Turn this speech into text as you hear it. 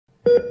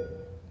All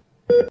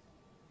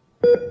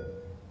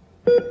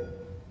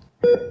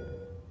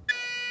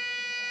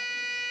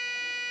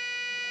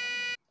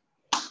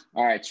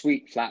right,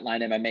 sweet.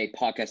 Flatline MMA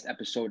podcast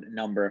episode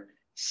number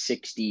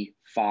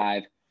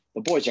 65.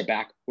 The boys are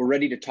back. We're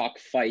ready to talk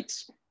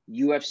fights.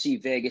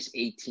 UFC Vegas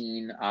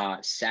 18,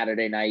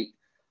 Saturday night.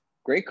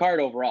 Great card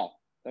overall.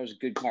 That was a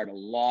good card. A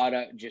lot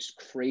of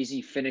just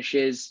crazy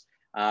finishes.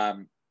 I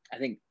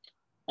think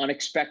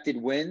unexpected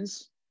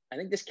wins. I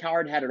think this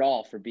card had it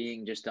all for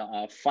being just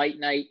a fight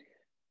night.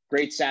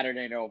 Great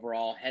Saturday night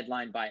overall,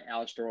 headlined by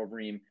Alistair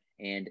Overeem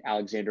and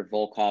Alexander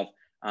Volkov.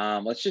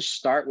 Let's just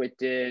start with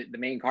the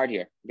main card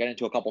here. Get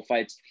into a couple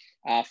fights.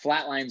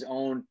 Flatline's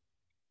own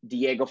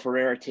Diego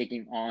Ferreira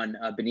taking on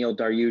Beneil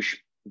Dariush,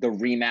 the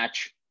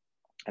rematch.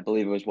 I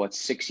believe it was,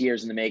 6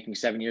 years in the making,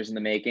 7 years in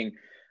the making.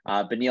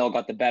 Beneil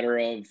got the better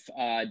of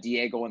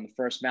Diego in the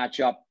first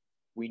matchup.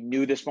 We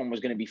knew this one was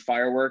going to be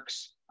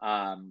fireworks.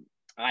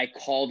 I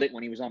called it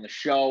when he was on the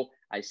show.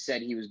 I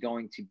said he was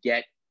going to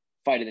get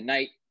fight of the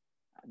night.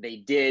 They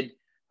did.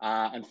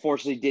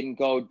 Unfortunately, didn't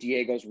go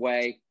Diego's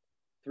way.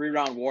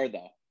 3-round war,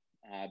 though.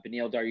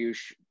 Beneil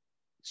Dariush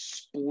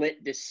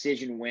split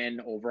decision win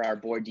over our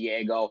boy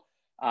Diego.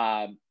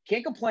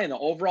 Can't complain, though.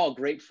 Overall,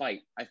 great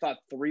fight. I thought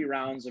 3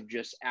 rounds of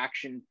just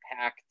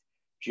action-packed,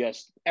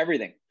 just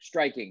everything.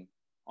 Striking,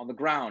 on the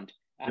ground.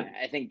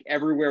 I think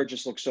everywhere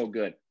just looks so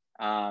good.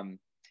 How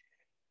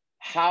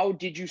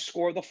did you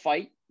score the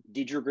fight?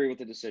 Did you agree with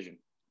the decision?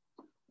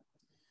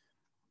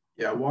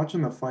 Yeah,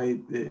 watching the fight,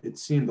 it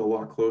seemed a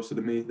lot closer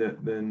to me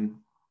than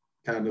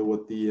kind of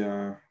what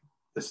the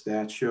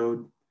stats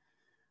showed.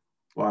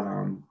 But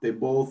they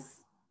both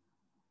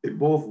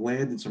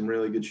landed some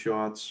really good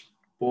shots.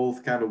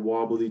 Both kind of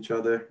wobbled each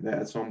other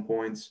at some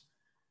points.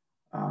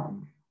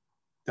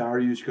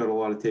 Dariush got a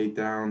lot of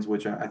takedowns,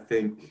 which I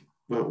think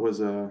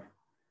was a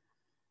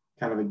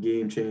kind of a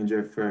game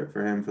changer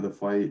for him for the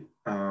fight.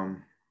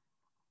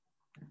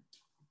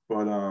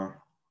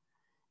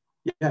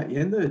 Yeah,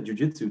 and the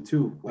jiu-jitsu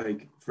too.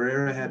 Like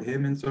Ferreira had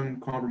him in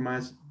some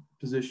compromised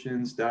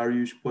positions.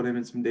 Dariush put him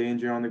in some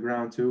danger on the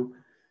ground too.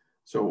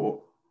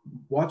 So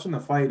watching the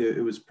fight,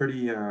 it was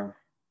pretty, it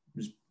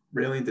was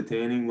really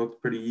entertaining. Looked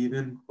pretty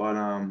even, but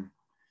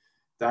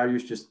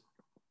Dariush just,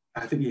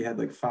 I think he had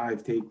like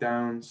 5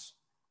 takedowns,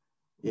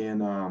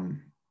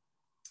 and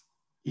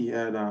he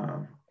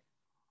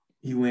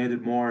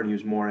landed more and he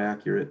was more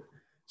accurate.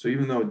 So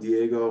even though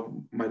Diego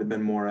might have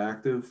been more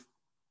active,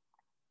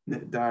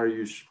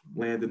 Dariush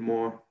landed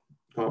more,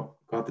 got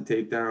the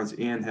takedowns,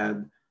 and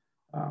had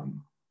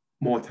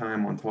more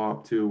time on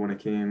top too when it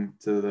came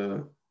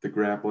to the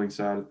grappling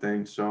side of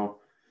things. So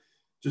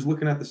just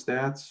looking at the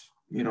stats,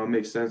 it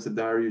makes sense that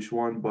Dariush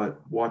won, but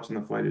watching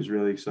the fight is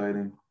really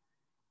exciting.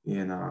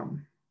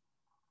 And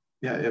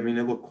yeah, I mean,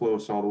 it looked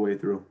close all the way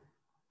through.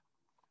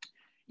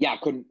 Yeah,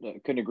 couldn't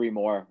agree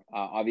more.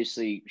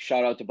 Obviously,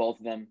 shout out to both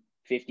of them.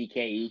 50K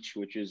each,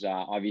 which is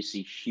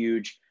obviously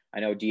huge. I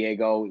know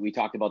Diego, we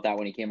talked about that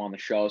when he came on the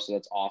show, so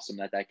that's awesome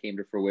that came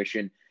to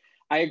fruition.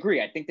 I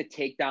agree. I think the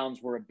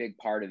takedowns were a big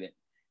part of it.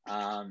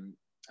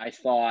 I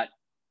thought,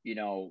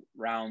 I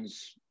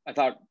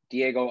thought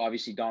Diego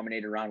obviously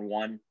dominated round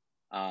 1,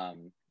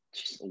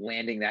 just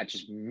landing that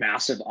just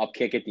massive up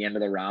kick at the end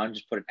of the round,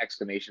 just put an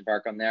exclamation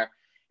mark on there.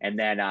 And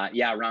then,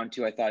 round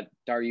 2, I thought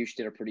Dariush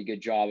did a pretty good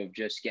job of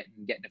just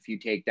getting a few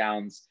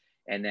takedowns.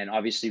 And then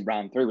obviously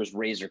round 3 was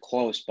razor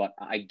close. But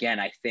again,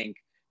 I think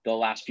the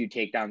last few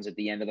takedowns at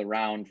the end of the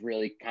round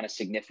really kind of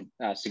signified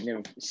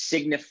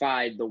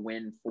the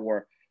win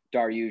for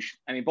Dariush.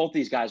 I mean, both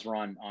these guys were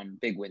on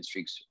big win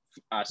streaks.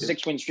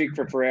 6 win streak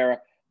for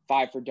Ferreira,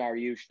 5 for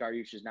Dariush.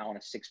 Dariush is now on a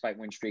 6-fight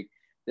win streak.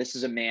 This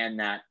is a man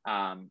that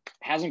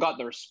hasn't got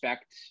the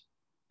respect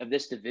of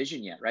this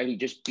division yet, right? He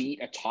just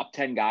beat a top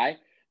 10 guy.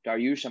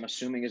 Dariush, I'm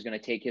assuming, is going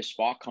to take his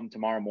spot come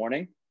tomorrow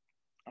morning.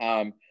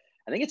 I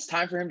think it's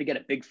time for him to get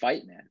a big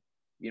fight, man.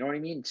 You know what I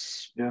mean?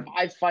 Yeah.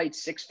 5-fight,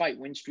 6-fight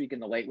win streak in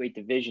the lightweight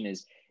division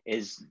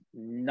is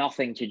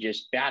nothing to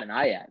just bat an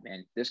eye at,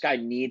 man. This guy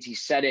he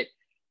said it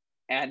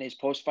at his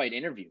post-fight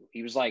interview.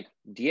 He was like,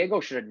 Diego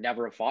should have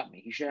never have fought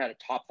me. He should have had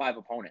a top 5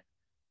 opponent.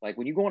 Like,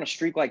 when you go on a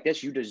streak like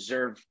this, you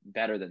deserve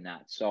better than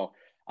that. So,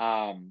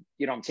 I'm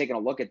taking a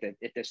look at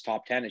this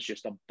top 10. It's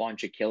just a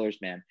bunch of killers,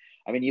 man.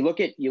 I mean, you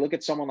look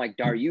at someone like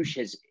Dariush,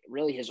 his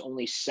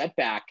only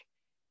setback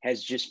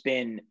has just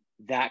been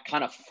that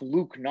kind of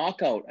fluke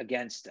knockout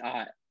against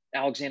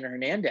Alexander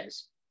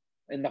Hernandez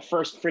in the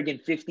first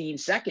friggin' 15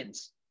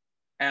 seconds.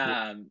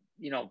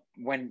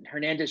 When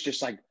Hernandez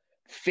just like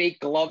fake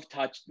glove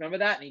touch, remember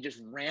that? And he just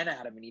ran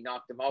at him and he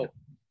knocked him out.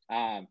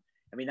 I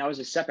mean, that was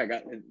a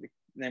setback.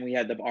 Then we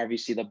had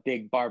obviously the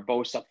big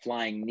Barbosa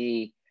flying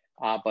knee.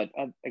 But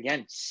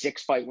again,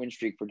 6-fight win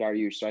streak for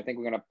Dariush. So I think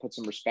we're going to put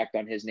some respect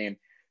on his name.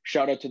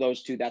 Shout out to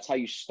those two. That's how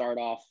you start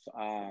off,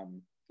 a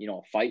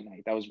fight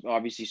night. That was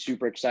obviously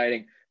super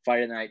exciting.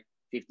 Fight of the night,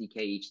 50K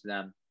each to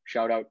them.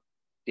 Shout out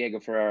Diego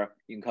Ferreira.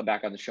 You can come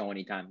back on the show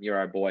anytime. You're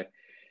our boy.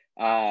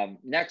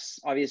 Next,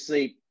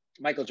 obviously,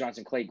 Michael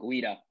Johnson, Clay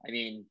Guida. I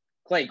mean,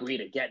 Clay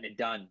Guida getting it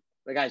done.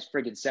 The guy's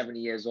friggin' 70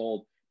 years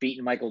old.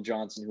 beating Michael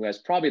Johnson, who has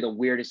probably the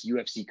weirdest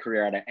UFC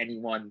career out of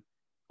anyone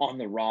on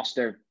the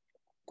roster.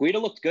 Guida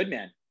looked good,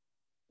 man.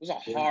 It was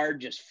a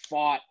hard, just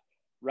fought,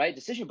 right,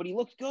 decision, but he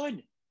looked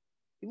good.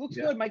 He looked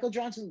good. Michael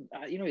Johnson,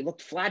 he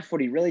looked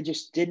flat-footed. He really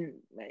just didn't,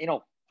 it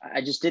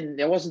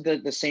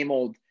wasn't the same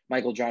old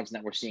Michael Johnson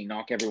that we're seeing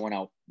knock everyone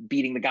out,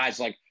 beating the guys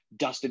like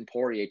Dustin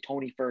Poirier,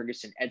 Tony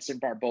Ferguson, Edson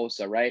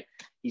Barbosa, right?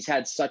 He's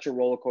had such a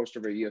roller coaster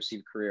of a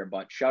UFC career,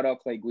 but shout out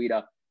Clay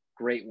Guida.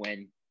 Great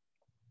win.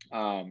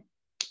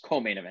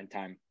 Co-main event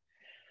time.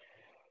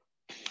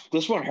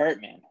 This one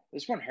hurt, man.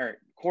 This one hurt.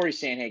 Corey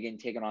Sandhagen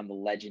taking on the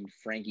legend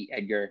Frankie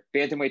Edgar.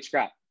 Bantamweight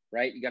scrap,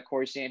 right? You got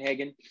Corey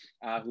Sandhagen,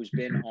 who's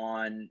been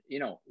on,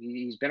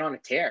 he's been on a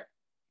tear,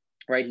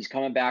 right? He's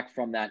coming back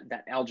from that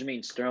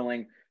Aljamain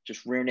Sterling,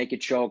 just rear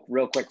naked choke,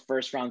 real quick,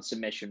 first round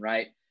submission,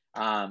 right?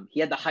 He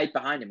had the hype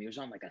behind him. He was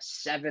on like a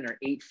 7 or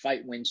 8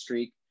 fight win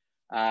streak.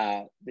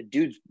 The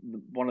dude's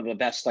one of the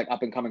best, like,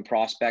 up and coming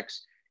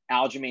prospects.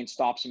 Aljamain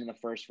stops him in the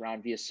first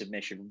round via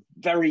submission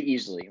very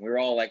easily. We were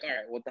all like, all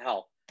right, what the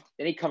hell?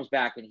 Then he comes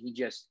back and he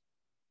just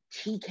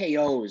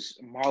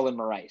TKOs Marlon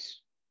Moraes.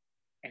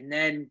 And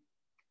then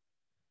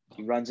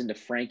he runs into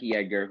Frankie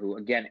Edgar, who,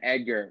 again,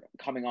 Edgar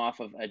coming off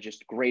of a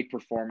just great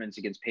performance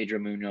against Pedro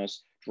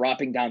Munoz,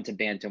 dropping down to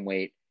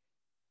bantamweight.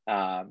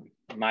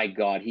 My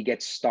God, he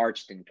gets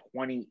starched in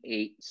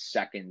 28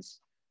 seconds.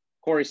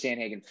 Corey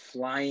Sandhagen,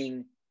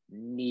 flying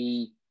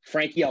knee.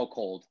 Frankie out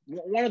cold.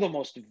 One of the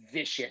most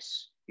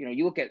vicious.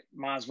 You look at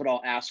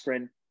Masvidal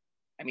Askren.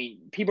 I mean,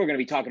 people are going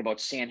to be talking about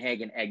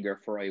Sandhagen Edgar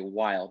for a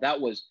while. That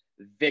was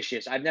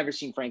vicious. I've never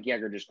seen Frankie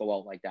Edgar just go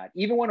out like that.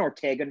 Even when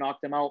Ortega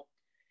knocked him out,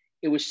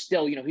 it was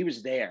still, he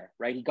was there,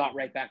 right? He got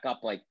right back up.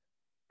 Like,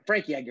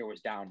 Frankie Edgar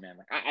was down, man.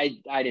 Like,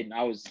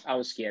 I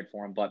was scared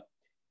for him. But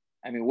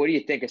I mean, what do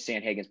you think of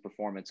Sandhagen's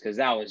performance? Because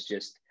that was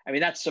just,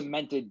 that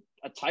cemented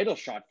a title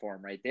shot for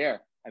him right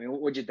there. I mean,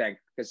 what'd you think?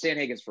 Because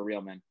Sandhagen's for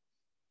real, man.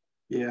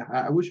 Yeah,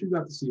 I wish we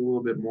got to see a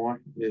little bit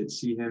more,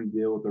 see him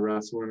deal with the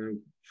wrestling and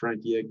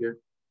Frankie Edgar.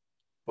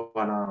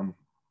 But I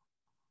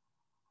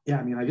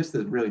guess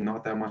there's really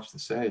not that much to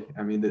say.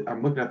 I'm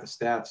looking at the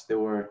stats. There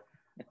were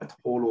a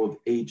total of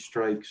 8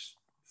 strikes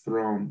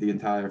thrown the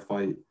entire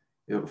fight,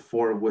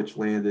 4 of which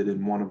landed,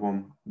 and one of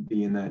them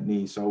being that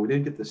knee. So we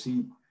didn't get to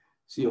see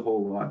a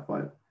whole lot.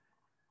 But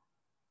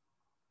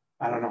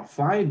I don't know.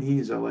 Flying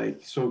knees are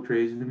like so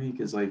crazy to me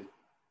because like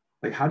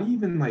how do you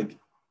even like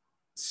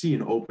see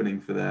an opening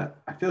for that?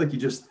 I feel like you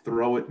just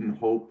throw it and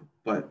hope,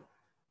 but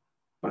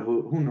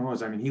who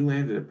knows? I mean, he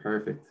landed it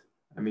perfect.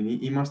 I mean,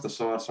 he must have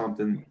saw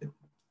something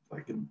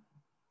like,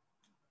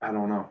 I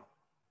don't know,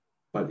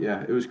 but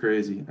yeah, it was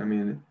crazy. I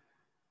mean,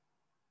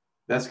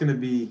 that's going to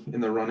be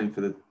in the running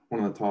for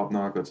one of the top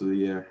knockouts of the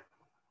year.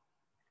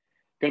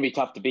 Going to be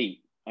tough to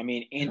beat. I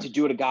mean, and to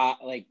do it a guy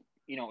like,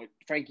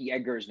 Frankie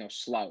Edgar is no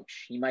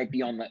slouch. He might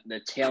be on the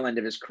tail end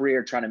of his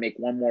career trying to make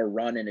one more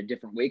run in a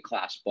different weight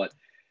class, but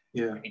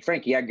yeah,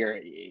 Frankie Edgar,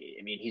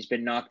 he's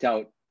been knocked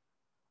out,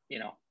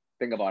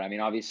 think about it.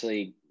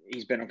 Obviously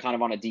he's been kind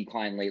of on a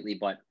decline lately,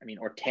 but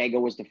Ortega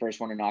was the first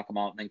one to knock him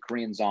out, and then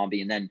Korean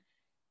Zombie. And then,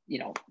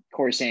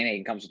 Corey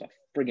Sandhagen comes with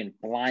a friggin'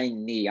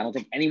 flying knee. I don't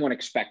think anyone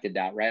expected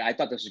that, right? I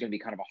thought this was going to be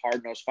kind of a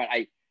hard-nosed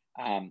fight.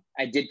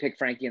 I did pick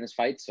Frankie in this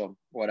fight, so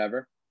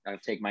whatever. I'll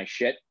take my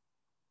shit.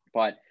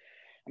 But,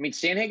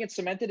 Sandhagen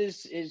cemented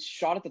his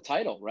shot at the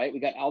title, right? We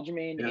got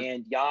Aljamain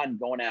and Jan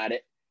going at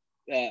it.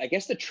 I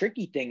guess the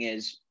tricky thing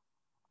is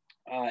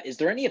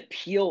there any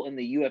appeal in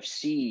the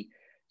UFC?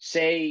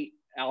 Say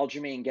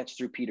Aljamain gets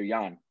through Peter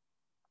Yan.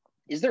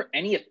 Is there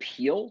any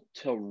appeal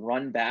to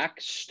run back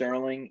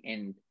Sterling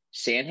and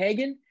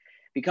Sandhagen?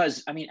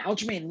 Because,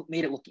 Aljamain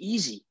made it look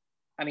easy.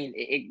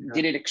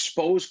 Did it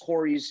expose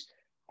Corey's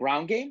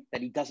ground game,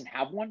 that he doesn't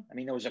have one?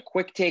 There was a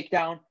quick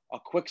takedown, a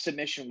quick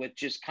submission with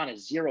just kind of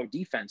zero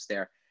defense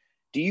there.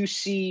 Do you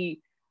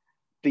see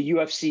the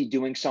UFC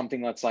doing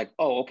something that's like,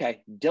 oh,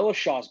 okay,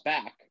 Dillashaw's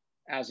back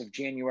as of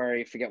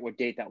January, I forget what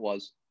date that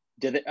was.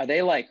 Are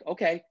they like,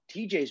 okay,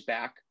 TJ's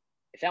back.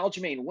 If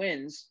Aljamain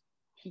wins,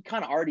 he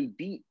kind of already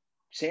beat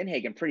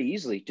Sandhagen pretty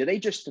easily. Do they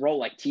just throw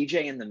like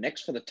TJ in the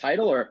mix for the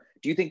title, or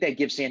do you think they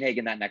give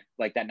Sandhagen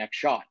that next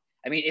shot?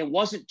 It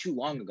wasn't too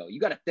long ago. You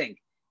got to think.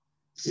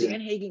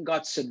 Sandhagen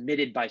got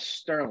submitted by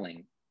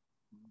Sterling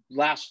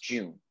last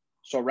June.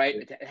 So, right,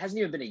 it hasn't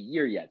even been a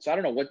year yet. So I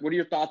don't know. What are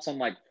your thoughts on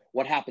like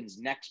what happens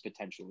next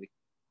potentially?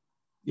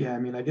 Yeah,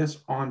 I guess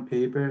on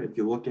paper, if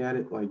you look at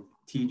it, like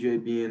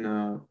TJ being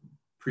a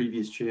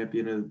previous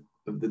champion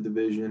of the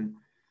division,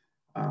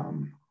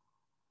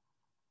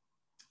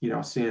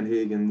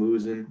 Sandhagen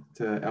losing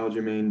to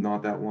Aljamain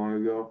not that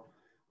long ago,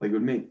 like it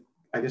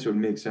would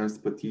make sense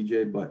to put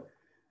TJ, but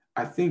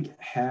I think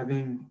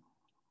having,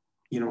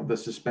 the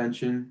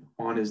suspension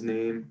on his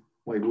name,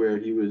 like where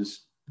he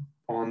was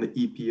on the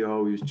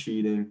EPO, he was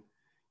cheating,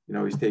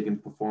 he's taking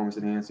performance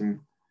enhancing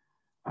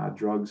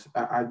drugs.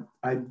 I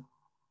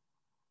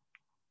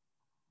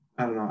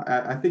don't know.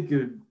 I think it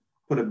would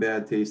put a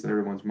bad taste in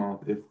everyone's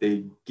mouth if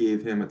they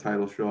gave him a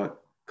title shot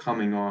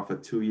coming off a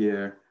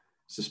 2-year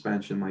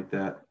suspension like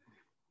that.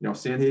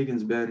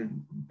 Sandhagen's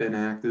been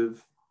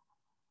active.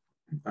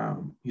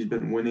 He's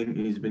been winning, and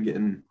he's been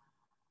getting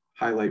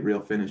highlight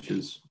reel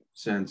finishes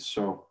since.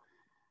 So,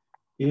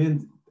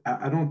 and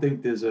I don't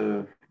think there's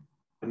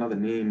another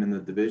name in the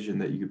division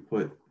that you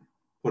could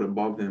put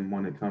above him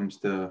when it comes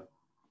to,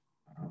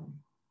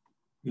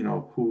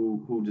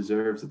 who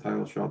deserves the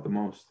title shot the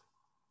most.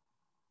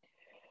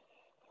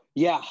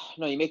 Yeah,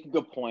 no, you make a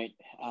good point.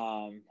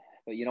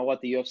 But you know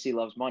what? The UFC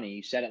loves money.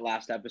 You said it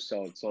last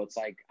episode. So it's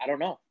like, I don't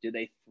know. Do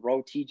they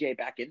throw TJ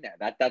back in there?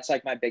 That's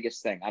like my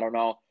biggest thing. I don't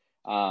know.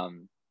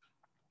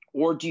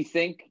 Or do you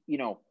think,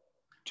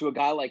 to a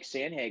guy like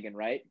Sandhagen,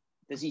 right?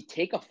 Does he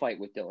take a fight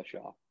with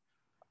Dillashaw?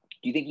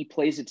 Do you think he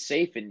plays it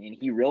safe and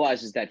he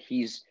realizes that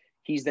he's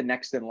the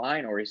next in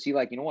line? Or is he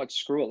like, you know what?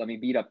 Screw it. Let me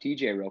beat up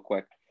TJ real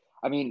quick.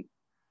 I mean,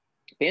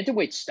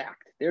 bantamweight's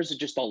stacked. There's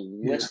just a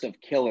list of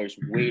killers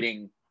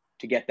waiting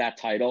to get that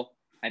title.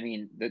 I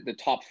mean, the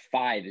top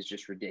 5 is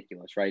just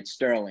ridiculous, right?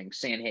 Sterling,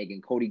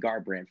 Sandhagen, Cody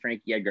Garbrandt,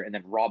 Frankie Edgar, and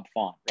then Rob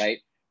Font, right?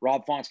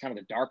 Rob Font's kind of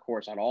the dark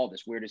horse out of all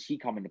this. Where does he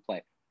come into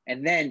play?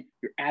 And then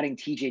you're adding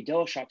TJ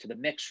Dillashaw to the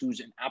mix,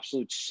 who's an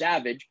absolute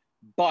savage,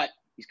 but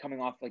he's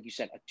coming off, like you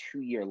said, a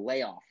 2-year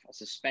layoff, a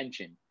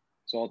suspension.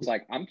 So it's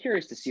like, I'm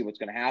curious to see what's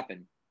going to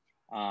happen,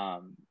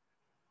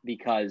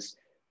 because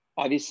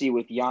obviously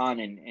with Jan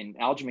and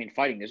Aljamain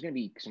fighting, there's going to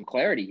be some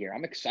clarity here.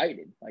 I'm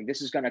excited. Like,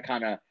 this is going to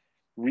kind of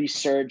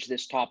resurge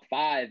this top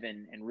 5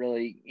 and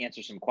really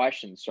answer some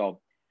questions.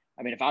 So,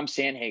 I mean, if I'm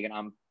Sandhagen,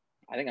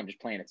 I think I'm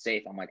just playing it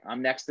safe. I'm like,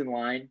 I'm next in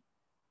line,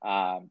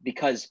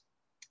 because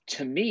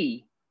to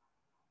me,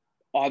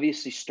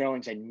 obviously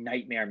Sterling's a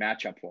nightmare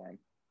matchup for him.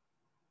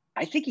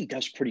 I think he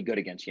does pretty good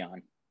against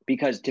Jan,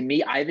 because to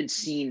me, I haven't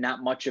seen that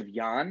much of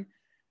Jan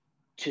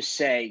to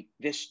say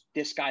this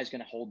guy's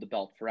going to hold the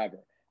belt forever.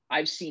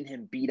 I've seen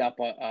him beat up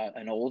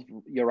an old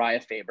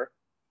Uriah Faber,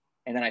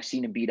 and then I've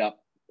seen him beat up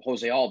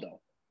Jose Aldo,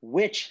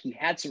 which he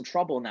had some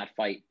trouble in that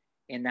fight.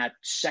 In that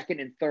second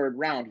and third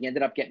round, he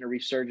ended up getting a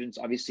resurgence,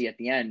 obviously, at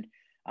the end,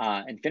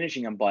 and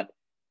finishing him. But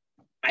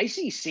I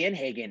see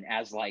Sandhagen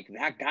as like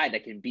that guy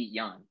that can beat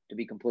Jan, to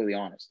be completely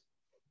honest.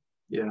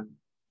 Yeah.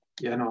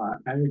 Yeah, no,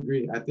 I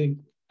agree. I think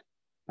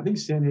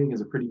Sandhagen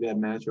is a pretty bad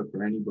matchup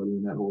for anybody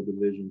in that whole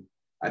division.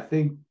 I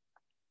think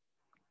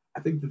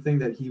the thing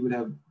that he would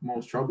have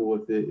most trouble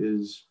with it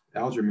is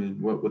Aljamain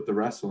with the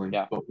wrestling.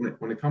 Yeah. But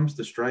when it comes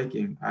to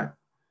striking,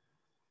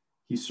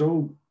 he's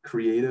so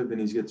creative and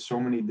he's got so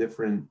many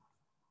different,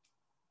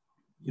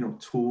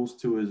 tools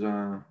to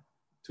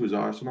his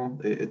arsenal.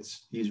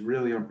 He's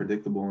really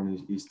unpredictable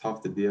and he's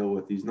tough to deal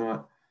with. He's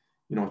not,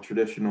 a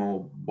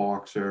traditional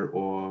boxer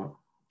or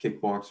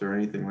kickboxer or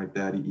anything like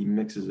that. He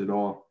mixes it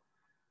all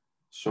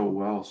so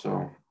well.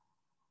 So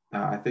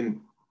I think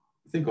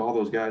all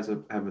those guys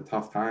have a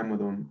tough time with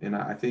him, and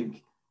I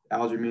think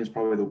Aljamain is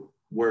probably the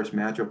worst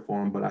matchup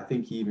for him. But I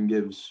think he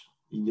gives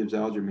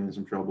Aljamain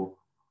some trouble.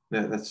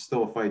 That's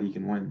still a fight he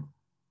can win.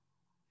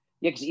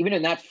 Yeah, because even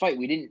in that fight,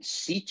 we didn't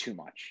see too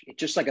much. It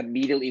just like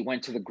immediately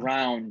went to the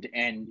ground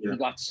and he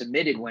got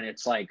submitted, when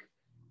it's like,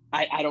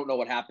 I don't know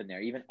what happened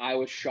there. Even I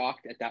was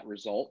shocked at that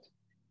result.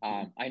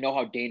 I know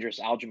how dangerous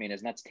Aljamain is,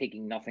 and that's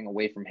taking nothing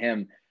away from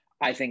him.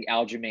 I think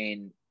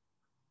Aljamain,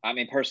 I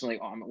mean, personally,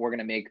 I'm going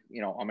to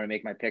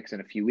make my picks in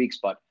a few weeks,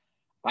 but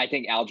I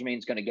think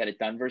Aljamain's going to get it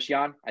done versus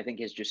Jan. I think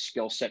his just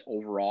skill set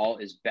overall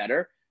is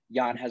better.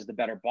 Jan has the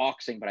better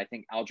boxing, but I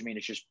think Aljamain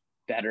is just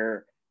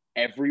better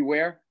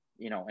everywhere,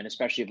 and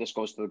especially if this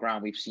goes to the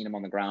ground. We've seen him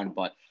on the ground,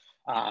 but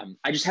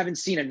I just haven't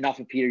seen enough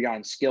of Peter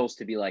Yan's skills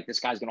to be like, this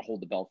guy's going to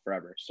hold the belt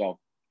forever. So,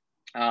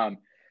 but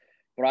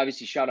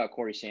obviously, shout out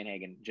Corey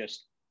Sandhagen.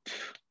 Just,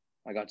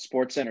 I got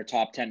SportsCenter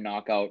top 10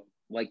 knockout.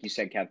 Like you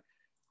said, Kev,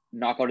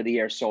 knockout of the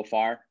year so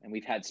far. And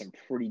we've had some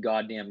pretty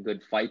goddamn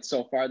good fights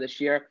so far this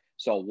year.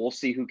 So we'll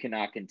see who can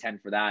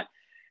contend for that.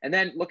 And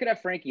then looking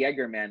at Frankie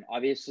Edgar, man,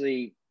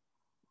 obviously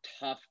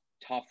tough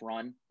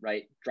run,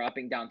 right?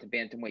 Dropping down to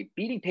bantamweight,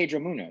 beating Pedro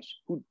Munoz,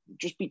 who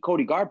just beat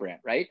Cody Garbrandt,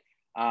 right?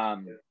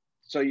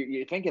 So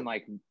you're thinking,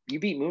 like, you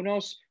beat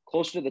Munoz,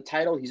 closer to the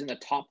title. He's in the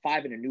top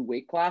 5 in a new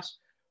weight class.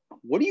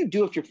 What do you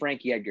do if you're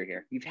Frankie Edgar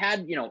here? You've had,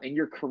 in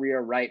your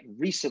career, right,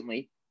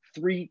 recently,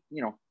 3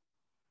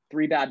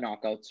 bad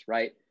knockouts,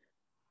 right?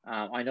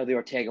 I know the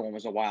Ortega one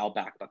was a while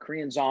back, but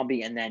Korean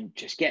Zombie, and then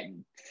just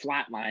getting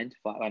flatlined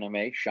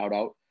MMA, shout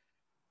out,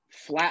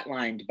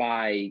 flatlined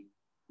by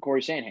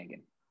Corey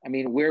Sandhagen. I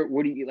mean,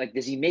 what do you like?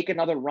 Does he make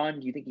another run?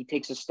 Do you think he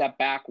takes a step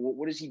back?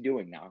 What is he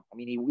doing now? I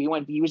mean,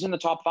 he was in the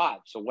top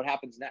 5. So what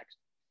happens next?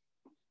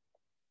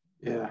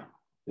 Yeah,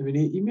 I mean,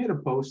 he made a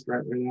post right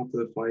after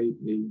the fight.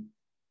 He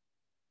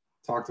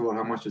talked about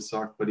how much it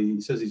sucked, but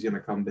he says he's going to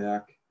come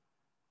back.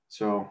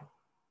 So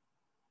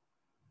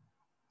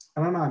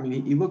I don't know. I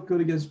mean, he looked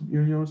good against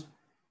Munoz.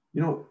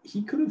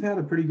 He could have had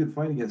a pretty good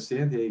fight against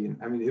Sandhagen.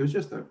 I mean, it was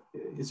just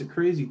it's a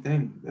crazy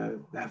thing,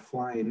 that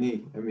flying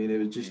knee. I mean,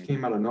 it just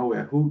came out of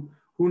nowhere. Who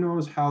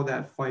knows how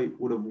that fight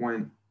would have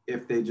went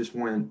if they just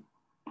went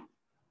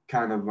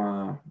kind of,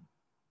 I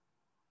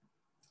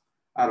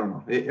don't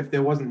know, if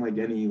there wasn't like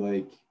any,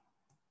 like,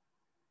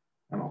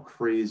 I don't know,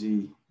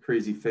 crazy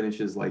crazy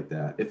finishes like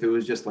that. If it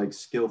was just like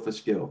skill for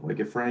skill, like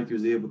if Frankie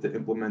was able to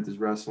implement his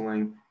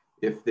wrestling,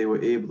 if they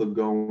were able to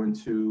go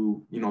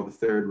into, you know, the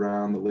third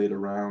round, the later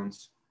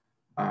rounds,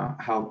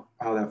 how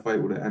that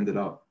fight would have ended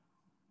up,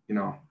 you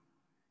know,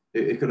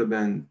 it could have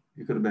been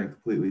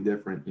completely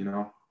different, you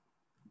know.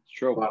 It's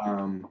true. But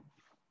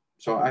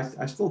so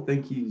I still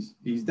think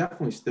he's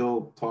definitely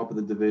still top of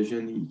the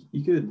division.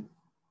 He could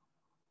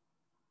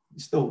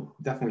still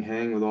definitely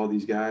hang with all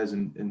these guys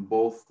in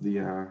both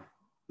the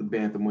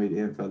bantamweight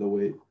and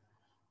featherweight.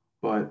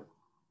 But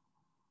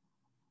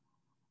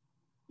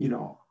you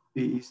know,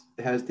 he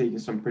has taken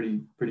some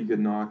pretty good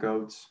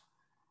knockouts.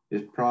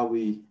 It's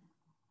probably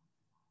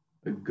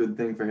a good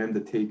thing for him to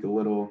take a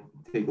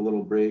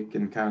little break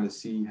and kind of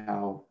see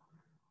how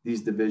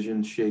these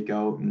divisions shake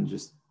out and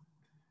just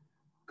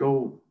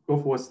go for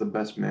what's the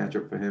best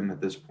matchup for him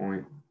at this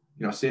point.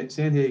 You know,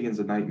 Sandhagen's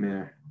a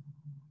nightmare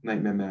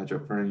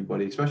matchup for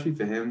anybody, especially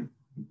for him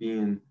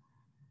being,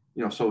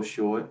 you know, so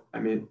short. I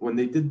mean, when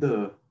they did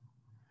the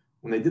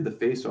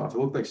face off, it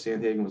looked like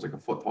Sandhagen was like a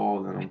foot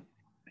taller than him.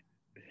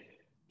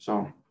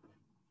 So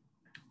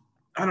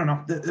I don't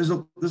know. There's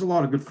a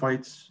lot of good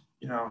fights,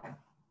 you know,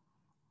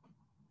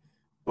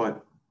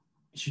 but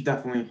you should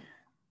definitely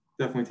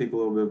take a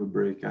little bit of a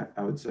break,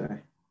 I would say.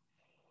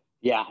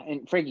 Yeah,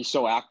 and Frankie's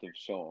so active.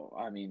 So,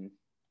 I mean,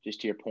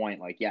 just to your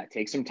point, like, yeah,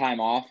 take some time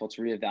off. Let's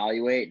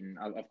reevaluate. And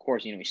of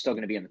course, you know, he's still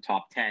going to be in the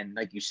top 10.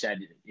 Like you said,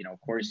 you know,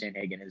 Corey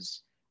Sandhagen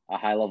is a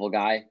high-level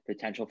guy,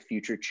 potential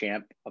future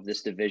champ of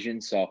this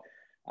division. So,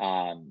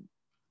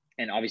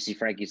 and obviously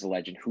Frankie's a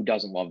legend. Who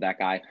doesn't love that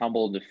guy?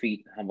 Humble in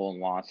defeat, humble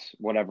in loss,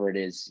 whatever it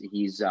is.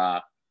 He's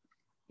a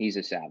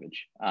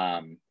savage.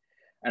 And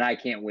I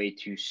can't wait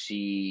to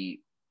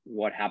see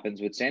what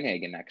happens with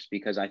Sandhagen next,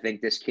 because I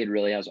think this kid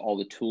really has all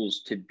the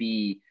tools to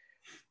be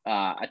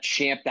a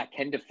champ that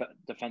can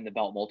defend the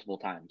belt multiple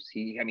times.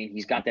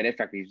 He's got that it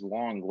factor. He's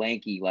long,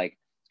 lanky, like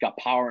he's got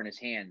power in his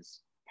hands,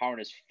 power in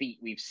his feet.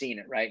 We've seen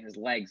it, right? In his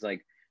legs.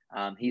 Like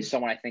he's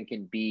someone I think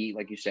can be,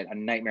 like you said, a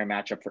nightmare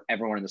matchup for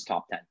everyone in this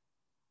top 10.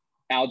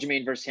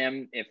 Aljamain versus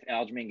him. If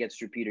Aljamain gets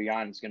through Peter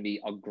Yan, it's going to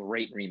be a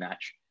great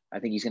rematch. I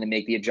think he's going to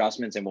make the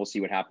adjustments, and we'll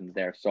see what happens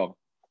there. So,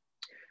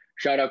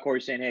 shout out Corey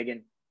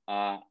Sandhagen.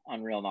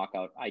 Unreal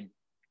knockout. I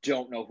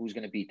don't know who's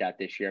going to beat that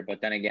this year, but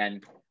then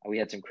again, we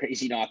had some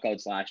crazy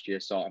knockouts last year,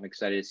 so I'm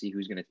excited to see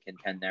who's going to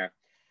contend there.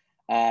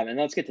 And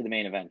let's get to the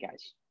main event,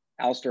 guys.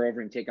 Alistair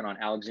Overeem taking on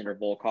Alexander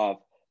Volkov.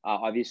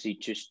 Obviously,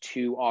 just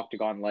two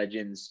Octagon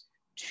legends,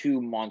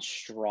 two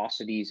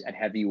monstrosities at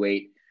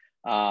heavyweight.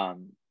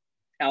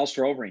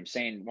 Alistair Overeem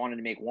saying wanted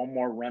to make one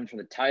more run for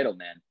the title,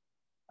 man.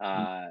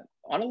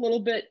 On a little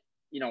bit,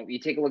 you know, you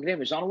take a look at him,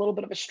 he's on a little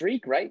bit of a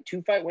streak, right?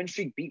 2-fight win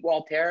streak, beat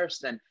Walt Terrace,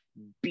 then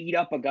beat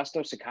up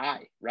Augusto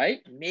Sakai, right?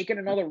 Making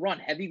another run.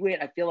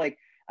 Heavyweight, I feel like,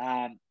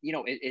 you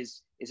know,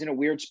 is in a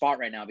weird spot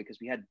right now because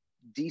we had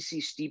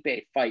DC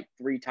Stipe fight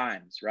 3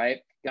 times, right?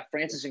 We got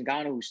Francis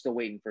Ngannou who's still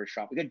waiting for a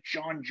shot. We got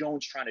John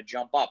Jones trying to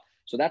jump up.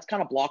 So that's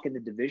kind of blocking the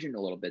division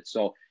a little bit.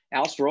 So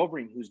Alistair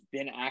Overeem, who's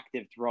been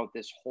active throughout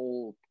this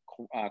whole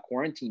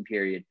quarantine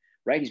period,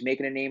 right? He's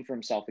making a name for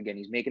himself again.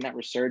 He's making that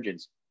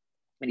resurgence.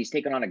 And he's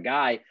taken on a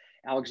guy,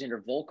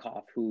 Alexander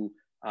Volkov, who,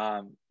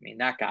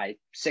 that guy,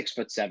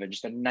 6'7",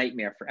 just a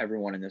nightmare for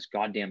everyone in this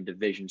goddamn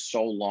division.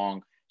 So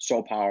long,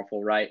 so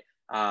powerful, right?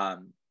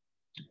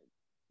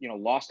 You know,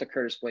 lost to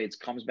Curtis Blades,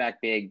 comes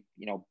back big,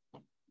 you know,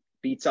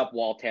 beats up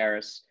Walt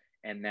Terrace.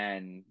 And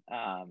then,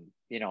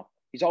 you know,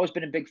 he's always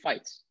been in big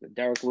fights. The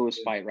Derek Lewis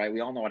fight, right? We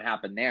all know what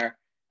happened there.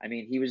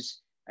 He's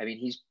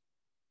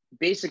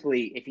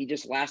basically, if he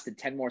just lasted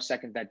 10 more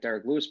seconds, that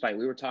Derek Lewis fight,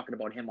 we were talking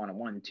about him on a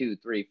 1, 2,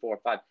 3, 4,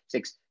 5,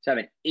 6,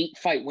 7, 8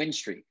 fight win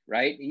streak,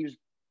 right? He was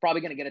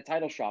probably going to get a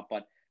title shot,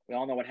 but we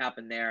all know what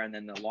happened there. And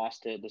then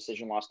the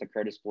decision loss to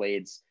Curtis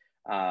Blades.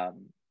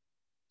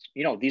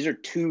 You know, these are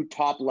 2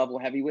 top level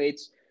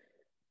heavyweights,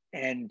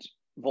 and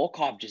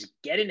Volkov just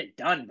getting it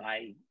done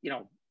by, you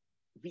know,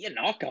 via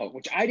knockout,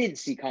 which I didn't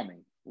see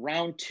coming.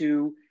 Round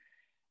 2,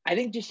 I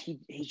think just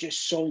he's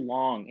just so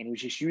long, and he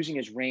was just using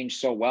his range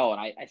so well.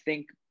 And I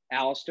think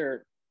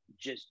Alistair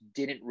just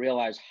didn't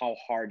realize how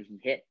hard he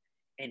hit,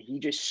 and he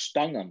just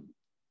stung him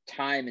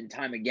time and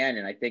time again.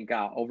 And I think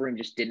Overeem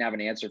just didn't have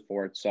an answer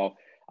for it. So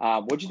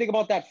what'd you think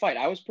about that fight?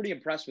 I was pretty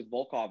impressed with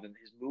Volkov and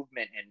his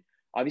movement, and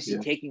obviously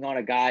taking on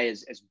a guy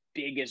as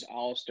big as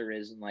Alistair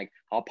is, and like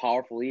how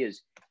powerful he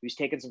is. He was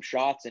taking some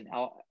shots, and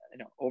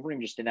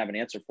Overeem just didn't have an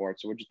answer for it.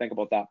 So what'd you think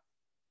about that?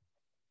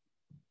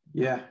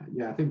 Yeah,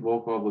 I think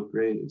Volkov looked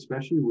great,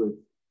 especially with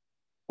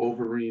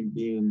Overeem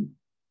being,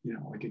 you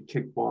know, like a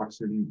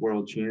kickboxing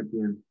world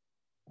champion.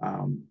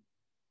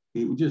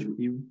 He,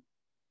 in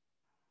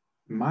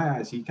my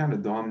eyes, he kind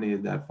of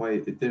dominated that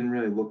fight. It didn't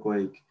really look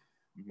like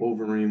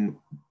Overeem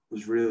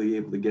was really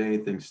able to get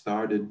anything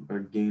started or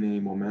gain any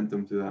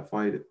momentum through that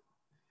fight. It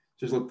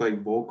just looked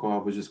like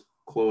Volkov was just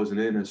closing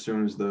in as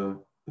soon as the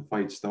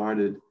fight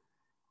started.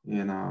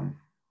 And I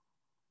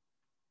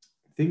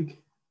think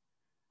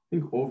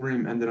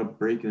Overeem ended up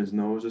breaking his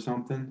nose or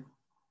something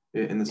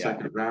in the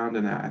second round.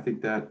 And I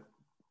think that,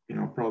 you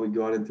know, probably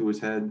got into his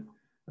head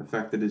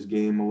affected his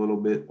game a little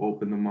bit,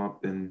 opened him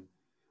up, and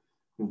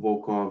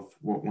Volkov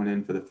went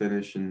in for the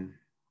finish, and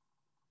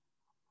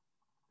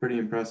pretty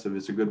impressive.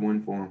 It's a good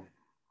win for him.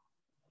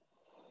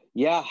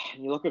 Yeah,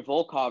 and you look at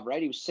Volkov,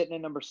 right? He was sitting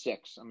at number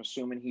 6. I'm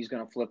assuming he's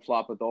going to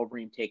flip-flop with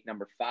Overeem, take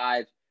number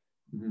 5.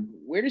 Mm-hmm.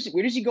 Where does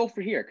he go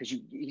for here? Because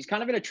he's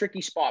kind of in a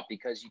tricky spot,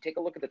 because you take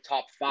a look at the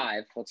top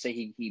 5. Let's say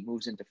he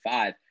moves into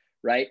 5,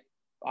 right?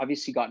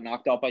 Obviously got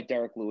knocked out by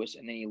Derek Lewis,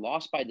 and then he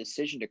lost by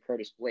decision to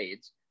Curtis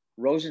Blades.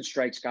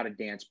 Rosenstrike's got a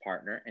dance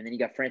partner, and then you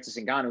got Francis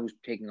Ngannou who's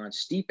taking on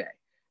Stipe.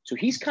 So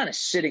he's kind of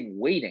sitting,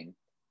 waiting.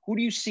 Who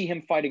do you see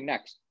him fighting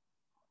next?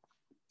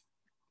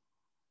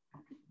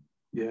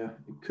 Yeah,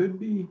 it could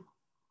be.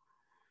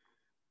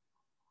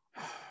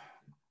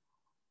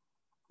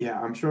 Yeah,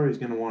 I'm sure he's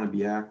going to want to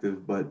be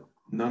active, but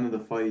none of the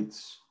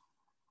fights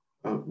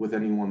with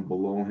anyone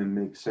below him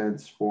make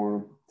sense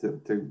for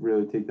him to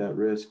really take that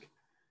risk.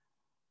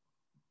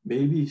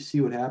 Maybe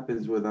see what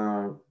happens with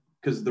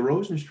because the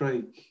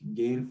Rosenstrike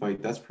Gane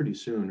fight, that's pretty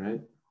soon,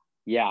 right?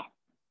 Yeah.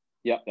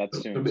 Yep,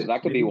 that's soon. So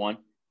that could be one.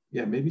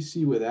 Yeah, maybe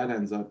see where that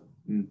ends up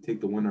and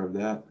take the winner of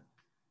that.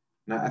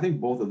 And I think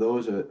both of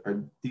those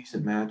are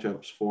decent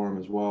matchups for him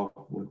as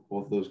well, with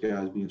both of those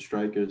guys being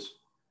strikers.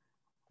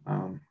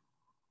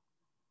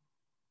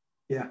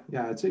 Yeah,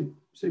 I'd say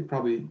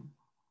probably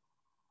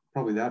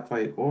that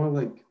fight, or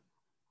like,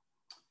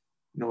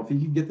 if he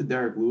could get the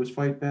Derek Lewis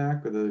fight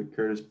back or the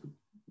Curtis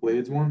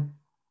Blades one,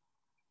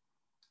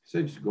 I'd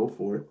say just go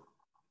for it.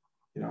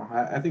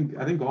 I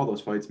think all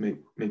those fights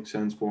make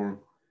sense for him.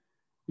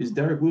 Because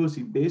Derek Lewis,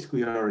 he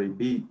basically already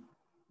beat.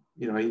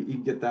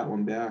 He'd get that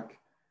one back.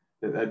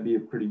 That'd be a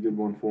pretty good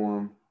one for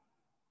him.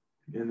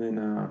 And then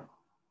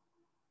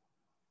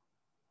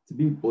to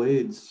beat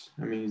Blades,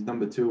 I mean, he's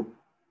number 2.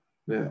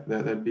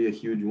 That'd be a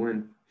huge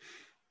win.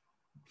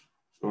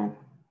 So,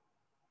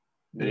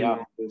 yeah,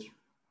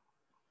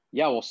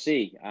 we'll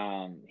see.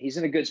 He's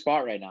in a good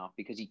spot right now,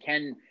 because he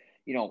can,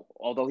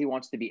 although he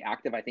wants to be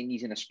active, I think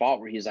he's in a spot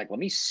where he's like, let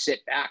me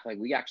sit back. Like,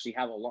 we actually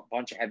have a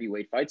bunch of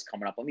heavyweight fights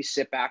coming up. Let me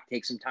sit back,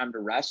 take some time to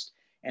rest,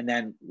 and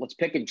then let's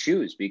pick and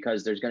choose,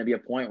 because there's going to be a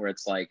point where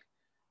it's like,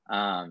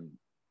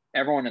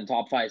 everyone in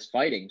top 5 is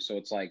fighting. So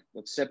it's like,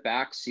 let's sit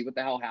back, see what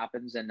the hell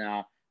happens, and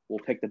we'll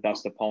pick the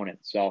best opponent.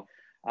 So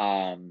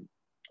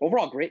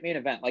overall, great main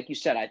event. Like you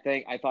said, I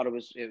thought it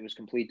was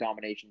complete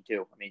domination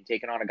too. I mean,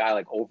 taking on a guy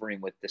like Overeem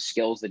with the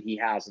skills that he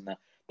has and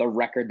the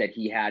record that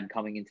he had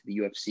coming into the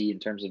UFC in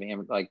terms of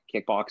like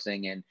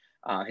kickboxing and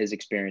his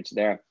experience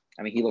there.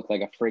 I mean, he looked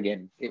like a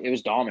friggin', it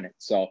was dominant.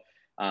 So,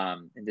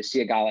 and to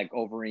see a guy like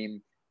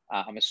Overeem,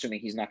 I'm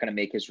assuming he's not going to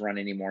make his run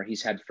anymore.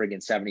 He's had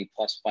friggin' 70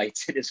 plus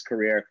fights in his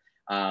career.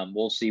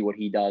 We'll see what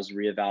he does,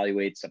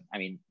 reevaluates. I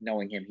mean,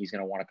 knowing him, he's going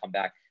to want to come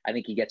back. I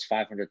think he gets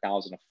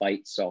 500,000 a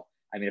fight. So,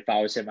 I mean, if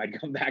I was him, I'd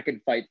come back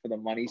and fight for the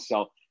money.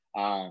 So,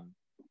 but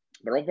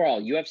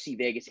overall, UFC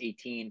Vegas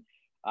 18,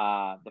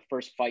 the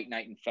first fight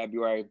night in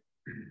February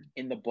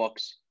in the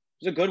books.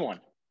 It was a good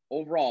one.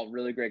 Overall,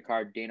 really great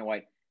card. Dana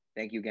White,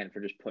 thank you again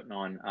for just putting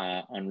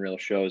on real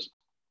shows.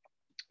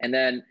 And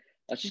then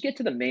let's just get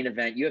to the main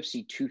event,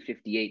 UFC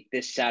 258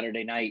 this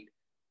Saturday night,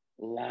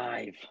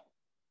 live,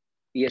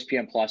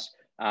 ESPN Plus.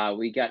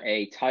 We got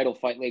a title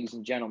fight, ladies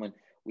and gentlemen.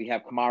 We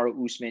have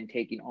Kamaru Usman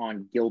taking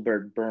on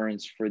Gilbert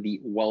Burns for the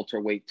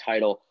welterweight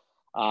title.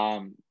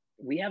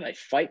 We have a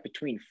fight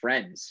between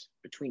friends,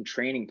 between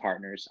training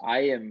partners. I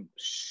am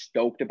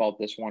stoked about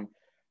this one.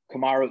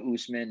 Kamaru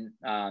Usman,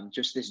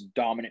 just this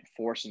dominant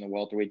force in the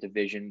welterweight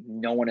division.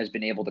 No one has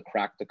been able to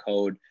crack the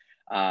code.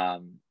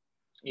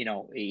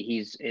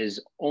 His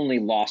only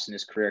loss in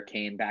his career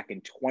came back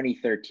in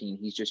 2013.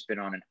 He's just been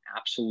on an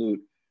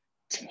absolute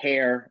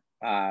tear.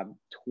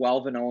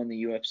 12-0 in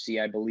the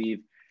UFC, I believe.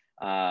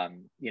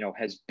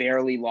 Has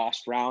barely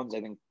lost rounds.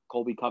 I think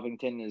Colby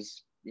Covington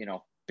has,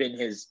 been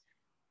his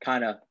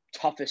kind of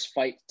toughest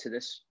fight to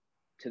this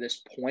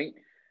point.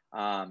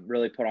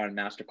 Really put on a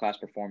masterclass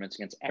performance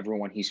against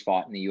everyone he's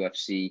fought in the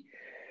UFC.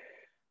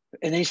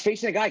 And then he's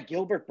facing a guy,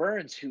 Gilbert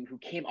Burns, who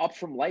came up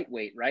from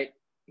lightweight, right?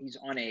 He's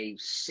on a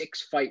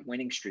 6-fight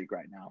winning streak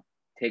right now,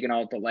 taking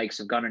out the likes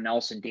of Gunnar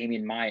Nelson,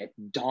 Damian Maia,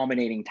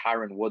 dominating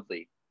Tyron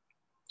Woodley.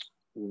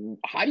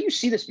 How do you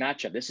see this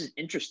matchup? This is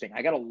interesting.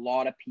 I got a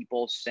lot of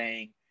people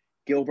saying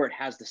Gilbert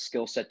has the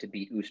skill set to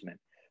beat Usman,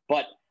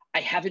 but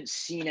I haven't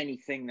seen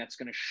anything that's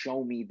going to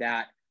show me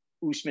that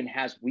Usman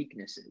has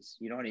weaknesses.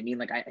 You know what I mean?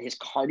 Like, his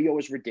cardio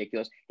is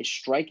ridiculous. His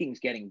striking's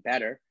getting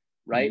better,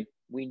 right?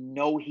 Mm-hmm. We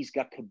know he's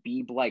got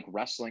Khabib-like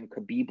wrestling,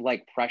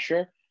 Khabib-like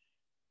pressure.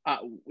 How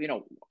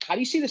do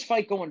you see this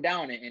fight going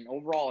down? And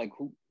overall, like,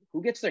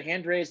 who gets their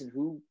hand raised, and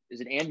who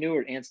is it? And New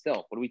or and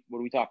Still? What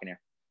are we talking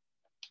here?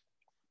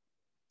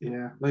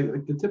 Yeah,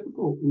 like the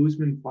typical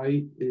Usman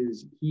fight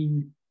is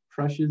he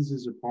pressures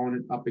his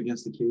opponent up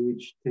against the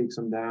cage, takes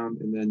him down,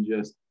 and then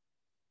just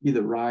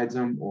either rides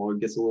him or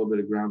gets a little bit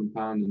of ground and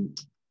pound, and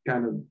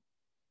kind of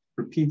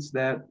repeats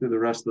that through the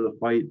rest of the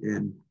fight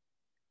and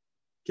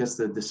gets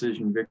the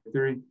decision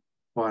victory.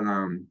 But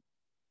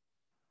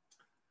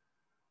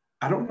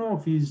I don't know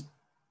if he's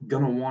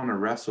gonna want to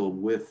wrestle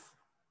with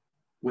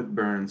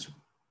Burns.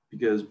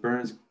 because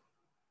Burns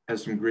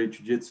has some great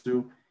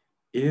jiu-jitsu,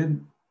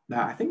 and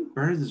I think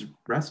Burns'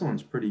 wrestling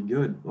is pretty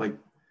good. Like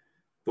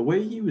the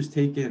way he was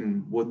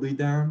taking Woodley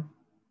down,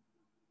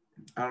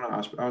 I don't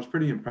know. I was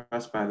pretty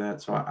impressed by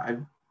that. So I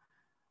have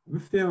a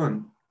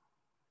feeling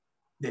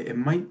that it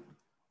might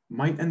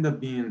end up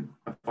being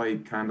a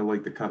fight kind of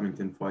like the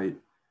Covington fight,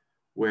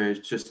 where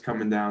it's just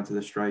coming down to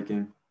the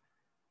striking.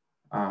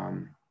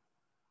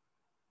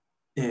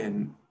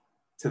 And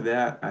to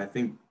that, I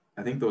think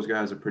those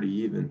guys are pretty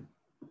even,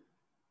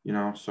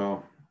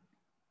 so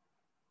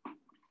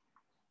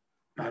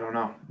I don't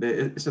know.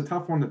 It's a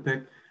tough one to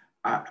pick.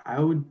 I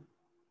would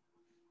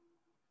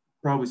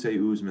probably say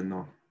Usman,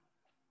 though.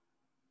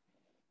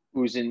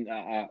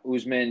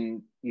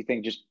 Usman, you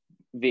think just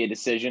via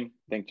decision?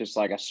 Think just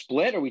like a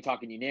split? Or are we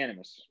talking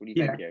unanimous? What do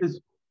you think here?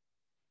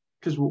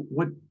 Because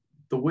what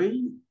the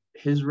way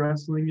his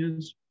wrestling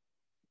is,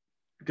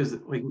 because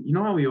like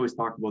how we always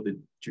talk about the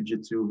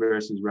jiu-jitsu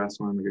versus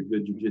wrestling, like a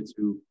good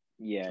jiu-jitsu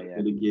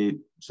mitigate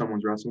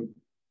someone's wrestling.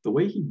 The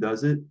way he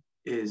does it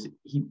is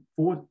he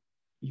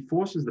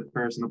forces the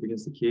person up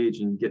against the cage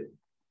and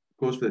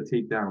goes for the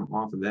takedown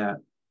off of that.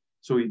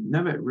 So he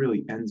never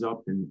really ends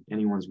up in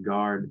anyone's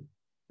guard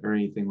or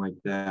anything like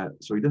that.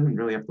 So he doesn't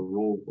really have to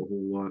roll a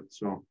whole lot.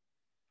 So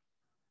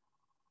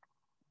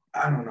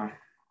I don't know.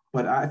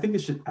 But I think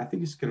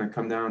it's gonna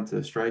come down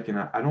to striking.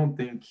 I don't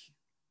think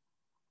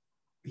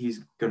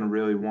he's gonna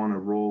really want to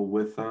roll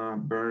with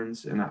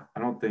Burns, and I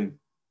don't think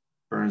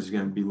Burns is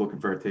gonna be looking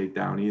for a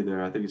takedown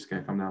either. I think it's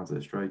gonna come down to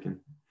the striking.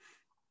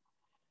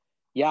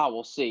 Yeah,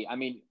 we'll see. I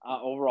mean,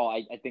 overall,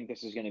 I think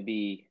this is going to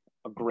be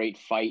a great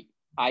fight.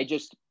 I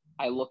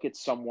look at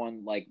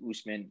someone like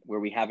Usman where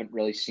we haven't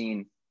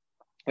seen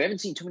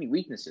too many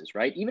weaknesses,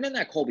 right? Even in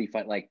that Colby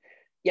fight, like,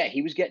 yeah,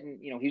 he was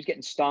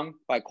getting stung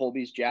by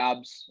Colby's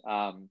jabs.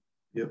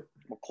 Yep.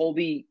 Well,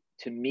 Colby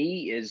to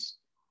me is,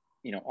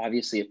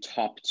 obviously a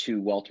top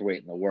 2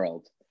 welterweight in the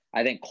world.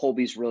 I think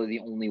Colby's really the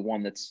only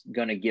one that's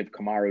going to give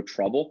Kamaru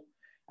trouble.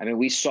 I mean,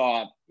 we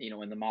saw,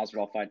 in the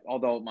Masvidal fight,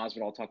 although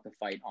Masvidal took the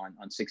fight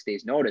on 6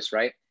 days notice,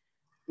 right?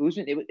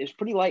 Usman, it was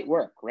pretty light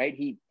work, right?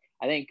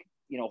 I think,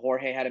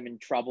 Jorge had him in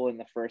trouble in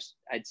the first,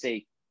 I'd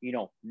say,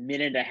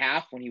 minute and a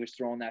half when he was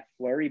throwing that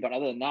flurry. But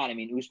other than that, I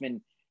mean,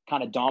 Usman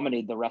kind of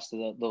dominated the rest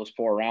of those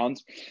 4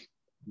 rounds.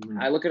 Mm-hmm.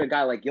 I look at a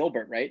guy like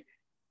Gilbert, right?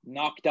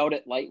 Knocked out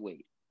at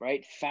lightweight,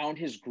 right? Found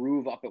his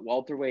groove up at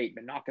welterweight,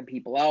 been knocking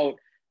people out,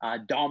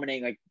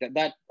 dominating like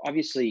that.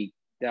 Obviously,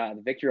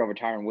 the victory over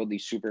Tyron Woodley,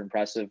 super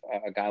impressive.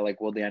 A guy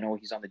like Woodley, I know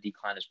he's on the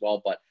decline as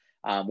well, but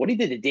what he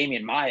did to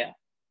Damian Maia,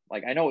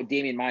 like I know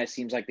Damian Maia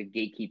seems like the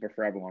gatekeeper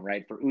for everyone,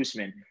 right? For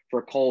Usman,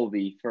 for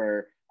Colby,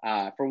 for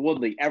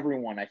Woodley,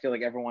 everyone. I feel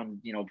like everyone,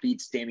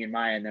 beats Damian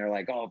Maia and they're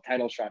like, oh,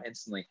 title shot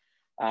instantly.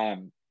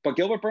 But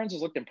Gilbert Burns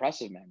has looked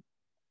impressive, man.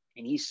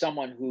 And he's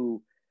someone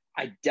who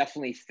I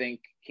definitely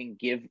think can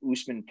give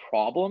Usman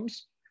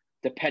problems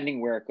depending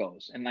where it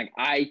goes. And like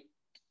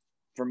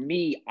for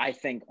me, I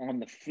think on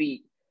the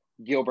feet,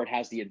 Gilbert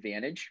has the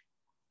advantage.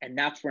 And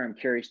that's where I'm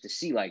curious to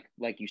see, like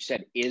you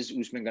said, is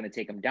Usman going to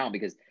take him down?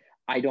 Because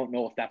I don't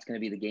know if that's going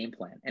to be the game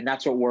plan. And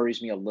that's what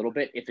worries me a little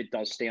bit if it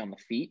does stay on the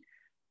feet.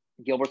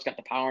 Gilbert's got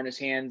the power in his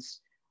hands.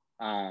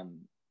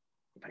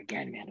 But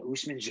again, man,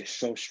 Usman is just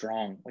so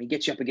strong. When he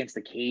gets you up against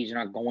the cage, you're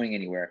not going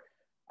anywhere.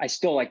 I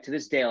still, like, to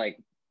this day, like,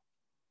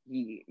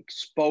 he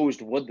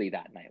exposed Woodley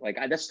that night. Like,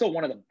 that's still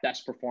one of the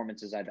best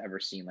performances I've ever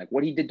seen. Like,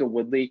 what he did to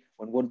Woodley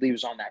when Woodley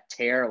was on that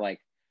tear,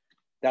 like,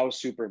 that was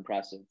super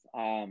impressive.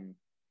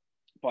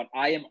 But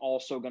I am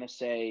also going to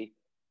say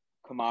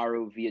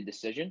Kamaru via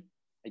decision.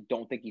 I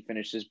don't think he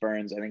finishes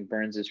Burns. I think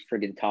Burns is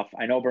friggin' tough.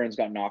 I know Burns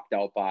got knocked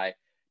out by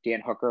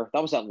Dan Hooker.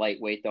 That was at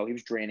lightweight, though. He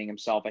was draining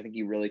himself. I think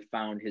he really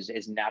found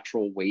his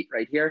natural weight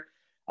right here.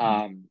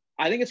 I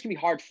think it's going to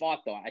be hard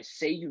fought, though. I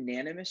say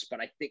unanimous, but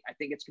I think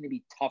it's going to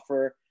be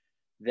tougher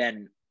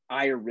than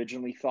I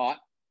originally thought.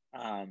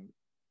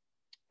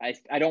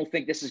 I don't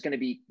think this is going to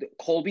be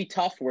Colby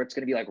tough, where it's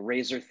going to be like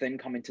razor thin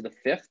coming to the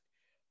 5th,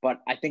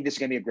 but I think this is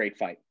going to be a great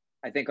fight.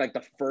 I think like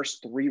the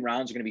first 3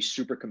 rounds are going to be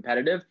super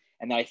competitive,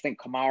 and then I think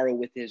Kamaru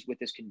with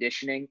his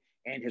conditioning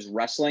and his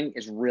wrestling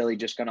is really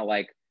just going to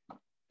like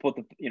put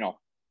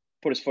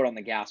his foot on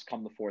the gas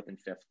come the 4th and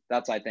 5th.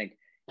 That's, I think,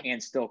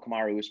 and still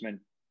Kamaru Usman.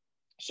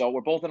 So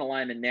we're both in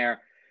alignment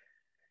there.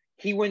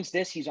 He wins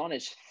this. He's on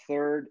his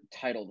 3rd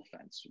title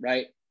defense,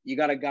 right? You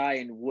got a guy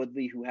in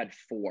Woodley who had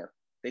 4.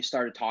 They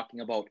started talking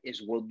about,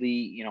 is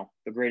Woodley,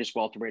 the greatest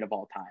welterweight of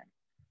all time?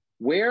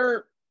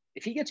 Where,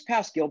 if he gets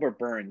past Gilbert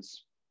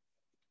Burns,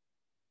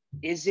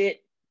 is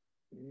it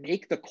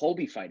make the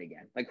Colby fight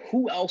again? Like,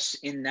 who else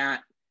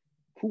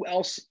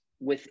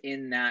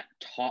within that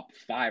top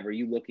 5 are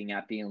you looking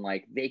at being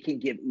like, they can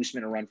give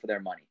Usman a run for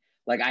their money?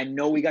 Like, I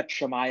know we got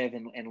Chimaev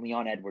and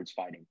Leon Edwards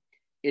fighting.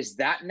 Is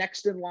that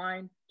next in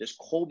line? Does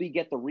Colby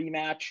get the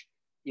rematch?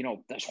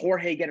 Does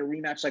Jorge get a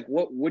rematch? Like,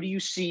 what do you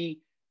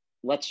see?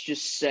 Let's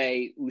just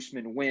say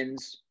Usman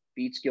wins,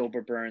 beats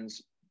Gilbert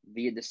Burns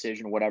via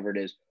decision, whatever it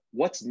is.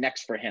 What's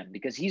next for him?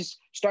 Because he's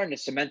starting to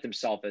cement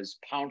himself as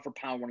pound for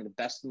pound one of the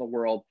best in the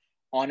world.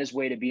 on his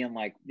way to being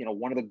like,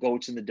 one of the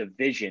GOATs in the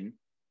division.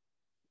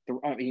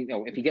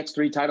 If he gets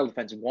 3 title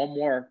defenses, one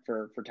more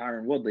for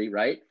Tyron Woodley,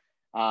 right?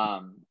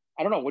 I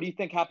don't know. What do you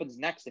think happens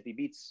next if he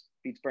beats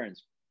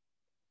Burns?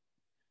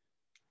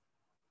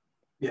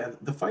 Yeah,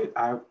 the fight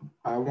I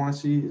want to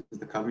see is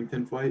the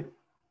Covington fight,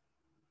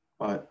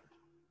 but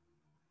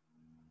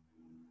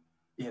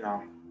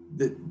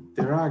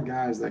there are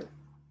guys that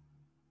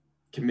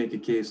can make a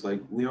case.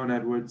 Like Leon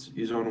Edwards,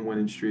 he's on a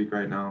winning streak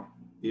right now,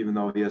 even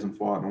though he hasn't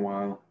fought in a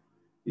while.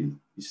 He's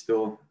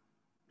still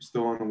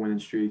on a winning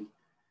streak.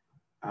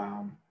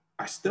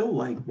 I still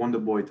like Wonder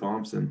Boy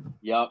Thompson.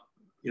 Yep.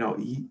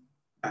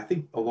 I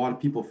think a lot of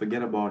people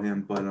forget about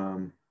him, but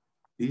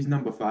he's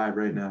number 5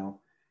 right now.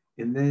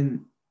 And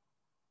then,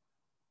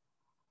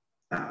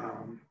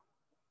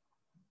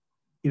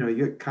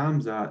 you got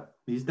Khamzat.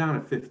 He's down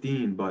at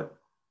 15, but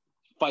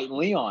fighting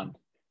Leon.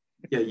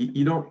 Yeah,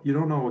 you don't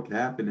know what could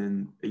happen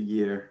in a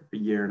year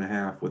and a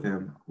half with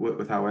him,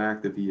 with how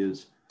active he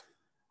is.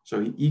 So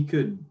he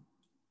could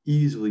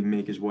easily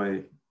make his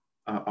way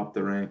up the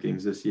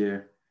rankings this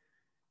year.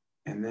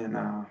 And then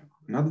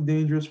another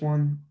dangerous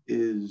one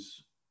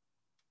is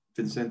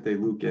Vicente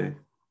Luque.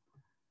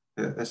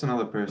 That's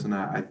another person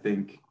I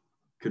think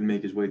could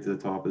make his way to the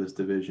top of this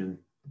division.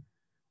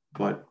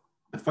 But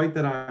the fight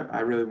that I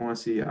really want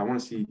to see, I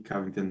want to see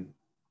Covington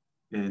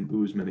and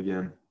Usman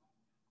again.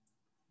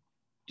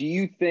 Do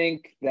you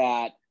think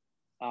that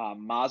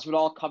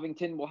Masvidal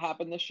Covington will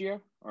happen this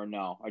year or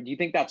no? Or do you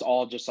think that's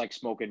all just like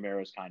smoke and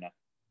mirrors kind of?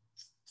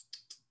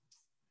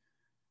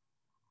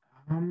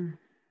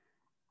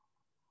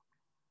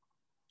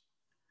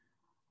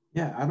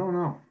 Yeah, I don't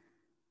know.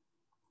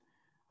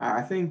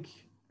 I think,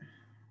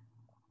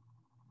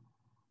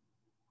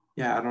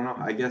 yeah, I don't know.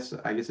 I guess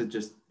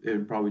it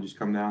would probably just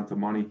come down to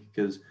money,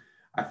 because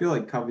I feel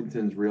like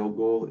Covington's real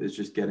goal is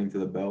just getting to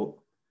the belt,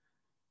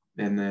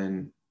 and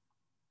then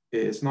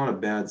it's not a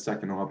bad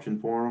second option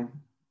for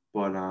him.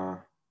 But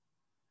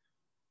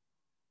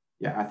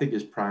yeah, I think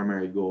his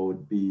primary goal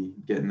would be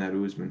getting that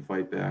Usman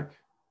fight back.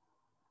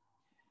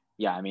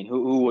 Yeah, I mean,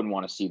 who wouldn't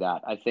want to see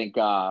that? I think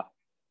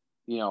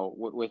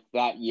with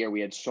that year we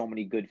had so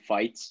many good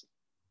fights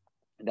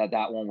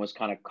that one was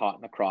kind of caught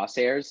in the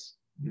crosshairs.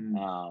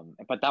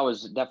 But that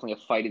was definitely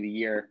a fight of the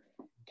year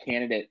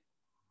candidate.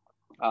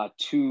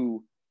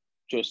 Two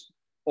just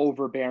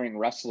overbearing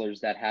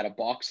wrestlers that had a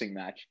boxing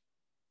match.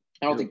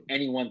 I don't think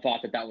anyone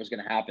thought that was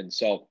going to happen.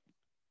 So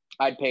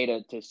I'd pay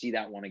to see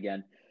that one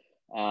again.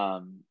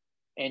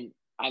 And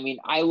I mean,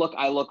 I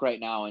look right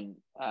now, and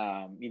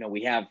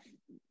we have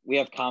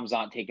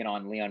Khamzat taking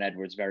on Leon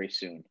Edwards very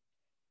soon.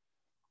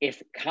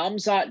 If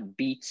Khamzat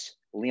beats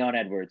Leon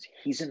Edwards,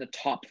 he's in the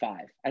top 5.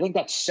 I think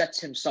that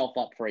sets himself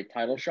up for a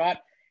title shot.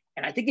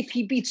 And I think if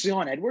he beats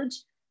Leon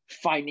Edwards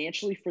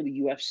financially for the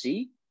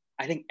UFC,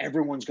 I think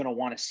everyone's going to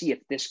want to see if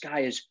this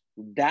guy is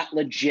that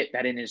legit,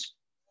 that in his,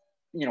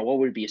 what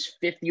would it be, his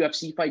 5th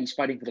UFC fight, he's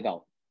fighting for the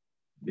belt.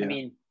 Yeah. I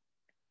mean,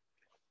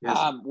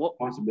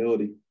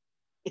 possibility.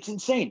 It's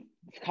insane.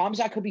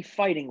 Khamzat could be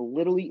fighting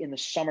literally in the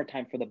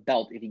summertime for the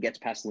belt if he gets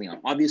past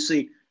Leon.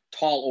 Obviously,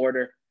 tall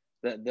order,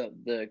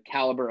 the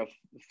caliber of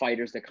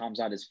fighters that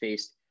Khamzat has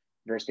faced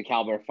versus the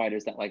caliber of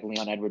fighters that like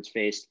Leon Edwards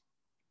faced,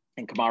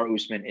 and Kamaru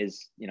Usman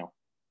is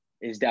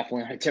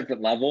definitely on a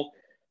different level.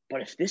 But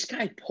if this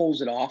guy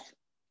pulls it off,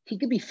 he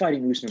could be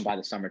fighting Usman by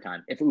the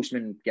summertime if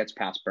Usman gets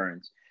past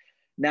Burns.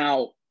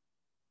 Now,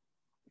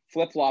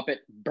 flip-flop it.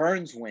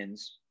 Burns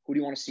wins. Who do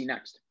you want to see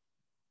next?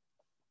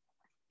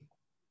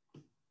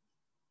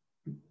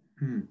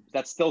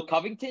 That's still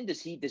Covington?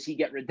 Does he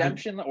get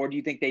redemption, or do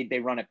you think they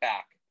run it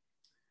back?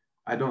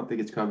 I don't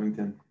think it's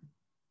Covington,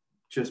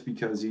 just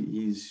because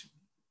he's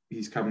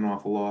coming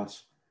off a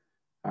loss.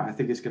 I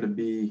think it's going to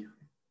be,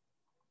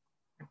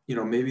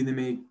 maybe they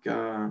make,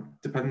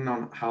 depending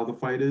on how the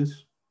fight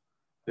is,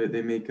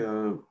 they make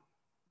a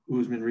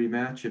Usman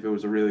rematch if it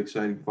was a really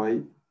exciting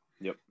fight.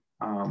 Yep.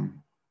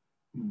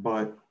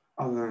 But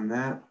other than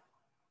that,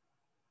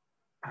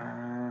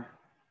 I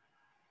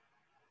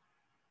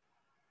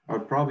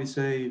would probably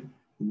say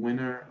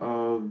winner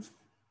of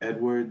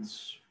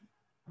Edwards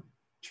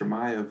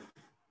Chimaev.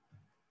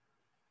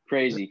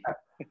 Crazy.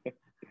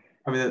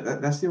 I mean,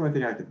 that's the only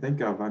thing I can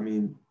think of. I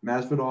mean,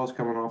 Masvidal's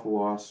coming off a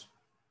loss.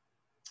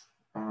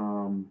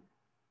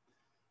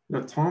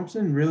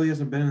 Thompson really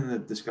hasn't been in the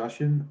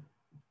discussion,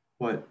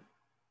 but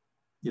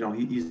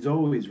he's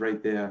always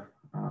right there.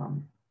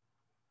 And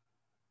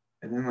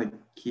then like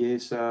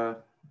Chiesa,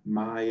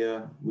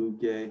 Maia,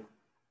 Luque.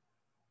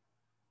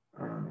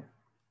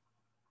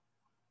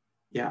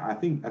 Yeah, I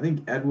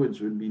think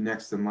Edwards would be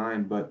next in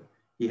line, but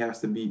he has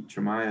to beat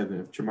Chimaev,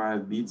 and if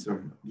Chimaev beats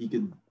him, he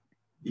could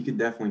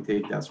definitely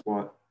take that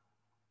spot.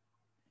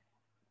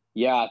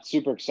 Yeah, it's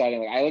super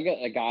exciting. I like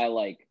a guy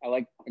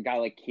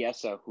like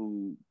Chiesa,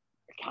 who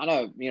kind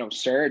of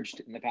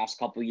surged in the past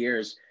couple of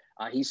years.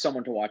 He's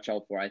someone to watch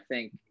out for. I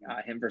think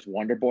him versus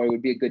Wonder Boy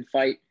would be a good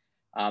fight.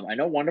 I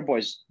know Wonder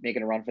Boy's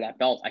making a run for that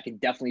belt. I can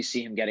definitely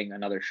see him getting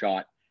another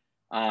shot.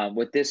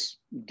 With this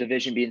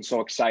division being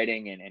so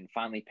exciting and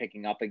finally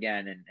picking up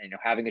again, and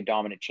having a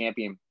dominant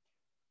champion,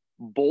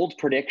 bold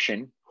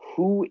prediction.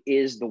 Who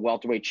is the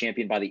welterweight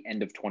champion by the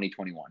end of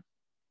 2021?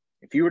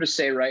 If you were to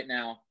say right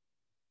now,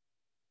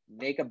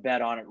 make a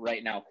bet on it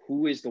right now,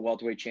 who is the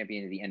welterweight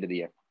champion at the end of the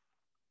year?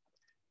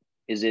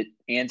 Is it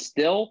Ann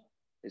Still?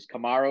 Is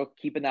Kamaru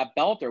keeping that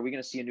belt, or are we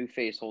going to see a new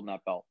face holding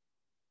that belt?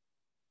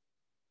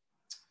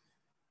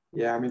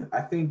 Yeah, I mean,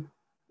 I think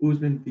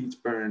Usman beats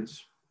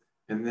Burns,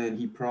 and then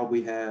he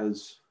probably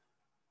has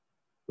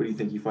 – what do you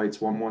think? He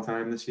fights one more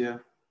time this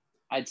year?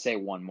 I'd say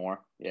one more,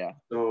 yeah.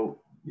 So,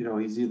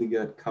 he's either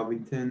got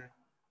Covington,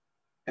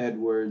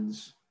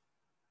 Edwards.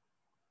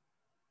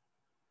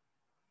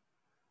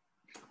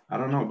 I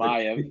don't know.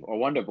 Chimaev or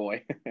Wonder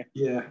Boy.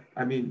 Yeah,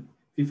 I mean,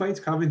 if he fights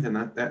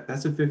Covington,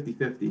 that's a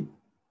 50-50.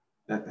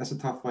 That's a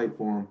tough fight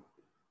for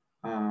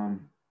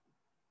him.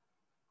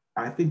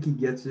 I think he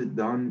gets it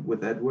done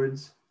with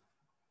Edwards,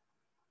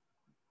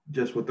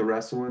 just with the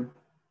wrestling,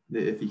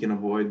 if he can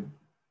avoid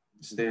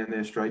staying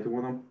there striking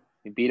with him.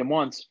 He beat him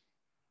once.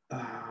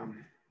 Yeah,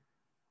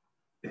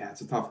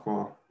 it's a tough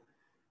call.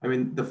 I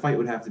mean, the fight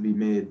would have to be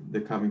made, the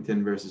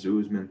Covington versus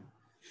Usman.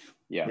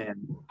 Yeah.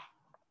 And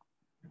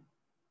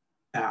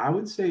I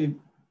would say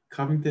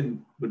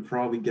Covington would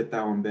probably get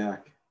that one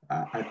back.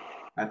 I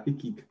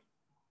think he –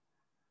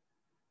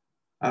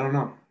 I don't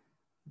know.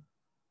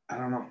 I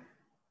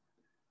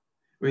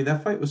mean,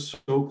 that fight was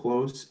so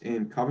close,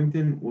 and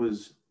Covington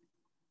was –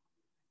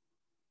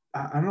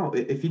 I don't know.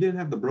 If he didn't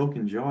have the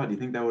broken jaw, do you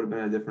think that would have been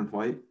a different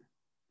fight?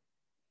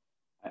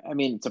 I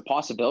mean, it's a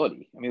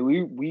possibility. I mean,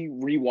 we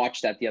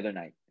rewatched that the other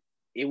night.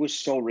 It was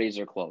so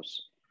razor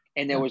close.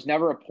 And there was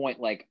never a point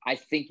like, I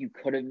think you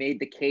could have made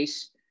the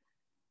case.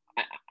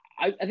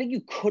 I think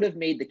you could have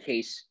made the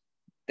case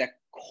that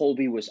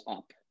Colby was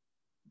up.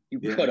 You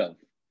could have.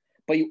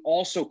 But you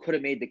also could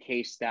have made the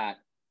case that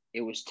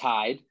it was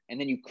tied. And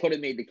then you could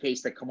have made the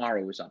case that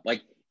Kamaru was up.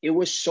 Like, it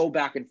was so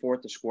back and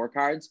forth, the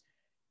scorecards.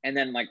 And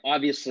then, like,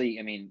 obviously,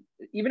 I mean,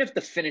 even if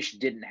the finish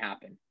didn't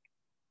happen,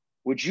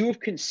 would you have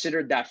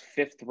considered that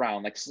fifth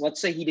round? Like, let's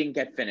say he didn't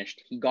get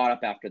finished. He got up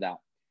after that.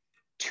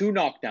 2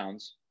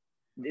 knockdowns.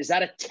 Is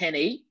that a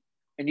 10-8?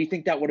 And do you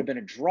think that would have been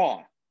a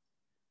draw?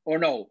 Or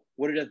no,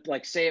 would it have,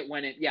 like, say it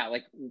when it, yeah,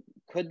 like,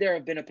 could there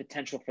have been a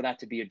potential for that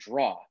to be a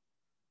draw?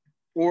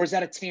 Or is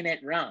that a 10-8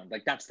 round?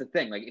 Like, that's the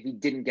thing. Like, if he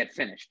didn't get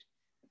finished.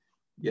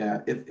 Yeah,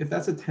 if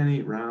that's a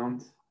 10-8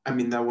 round, I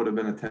mean, that would have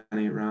been a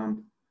 10-8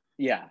 round.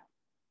 Yeah.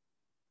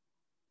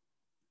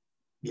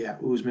 Yeah,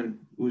 Usman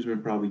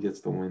probably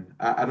gets the win.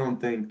 I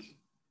don't think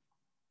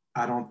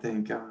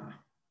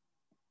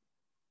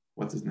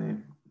what's his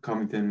name?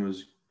 Covington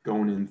was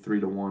going in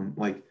 3-1.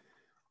 Like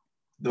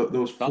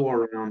those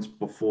 4 rounds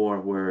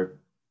before were,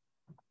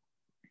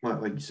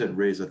 like you said,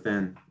 razor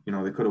thin.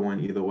 They could have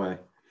went either way.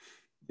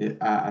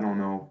 I don't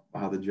know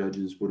how the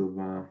judges would have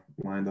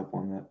lined up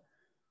on that.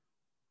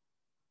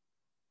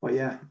 But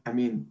yeah, I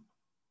mean,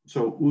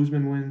 so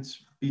Usman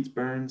wins, beats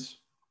Burns,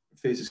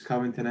 faces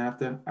Covington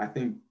after. I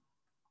think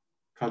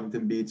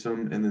Covington beats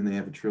him, and then they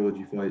have a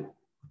trilogy fight.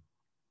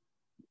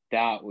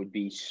 That would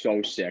be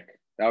so sick.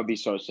 That would be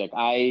so sick.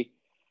 I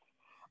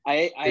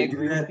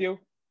agree with you.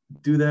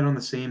 Do that on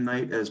the same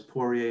night as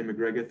Poirier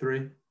McGregor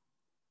 3.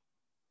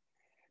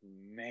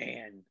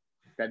 Man,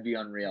 that'd be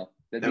unreal.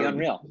 That'd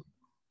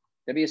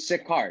be a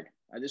sick card.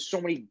 There's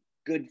so many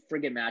good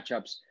friggin'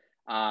 matchups.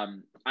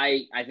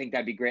 I think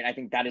that'd be great. I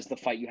think that is the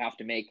fight you have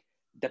to make,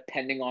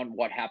 depending on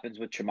what happens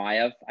with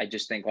Chimaev. I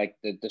just think like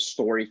the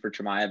story for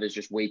Chimaev is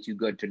just way too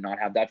good to not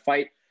have that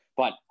fight.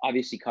 But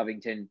obviously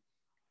Covington,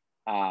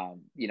 I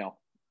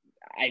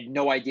have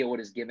no idea what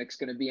his gimmick's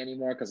going to be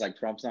anymore because like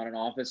Trump's not in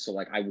office. So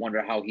like I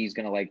wonder how he's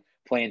going to like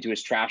play into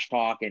his trash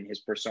talk and his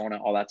persona,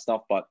 all that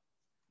stuff. But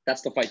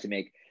that's the fight to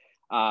make.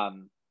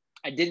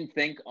 I didn't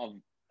think of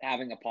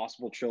having a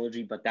possible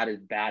trilogy, but that is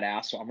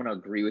badass. So I'm going to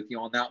agree with you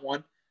on that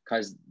one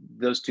because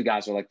those two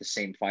guys are like the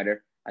same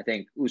fighter. I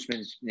think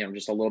Usman's,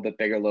 just a little bit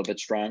bigger, a little bit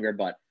stronger.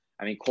 But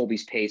I mean,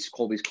 Colby's pace,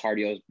 Colby's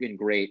cardio has been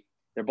great.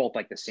 They're both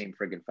like the same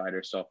friggin'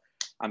 fighter. So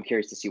I'm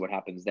curious to see what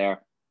happens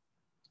there.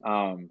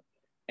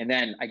 And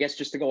then I guess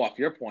just to go off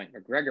your point,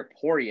 McGregor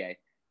Poirier,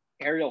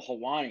 Ariel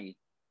Helwani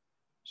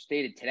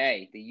stated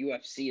today the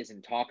UFC is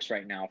in talks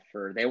right now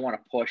they want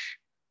to push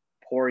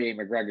Poirier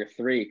McGregor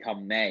 3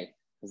 come May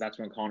because that's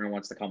when Conor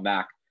wants to come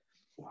back.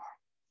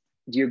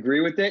 Do you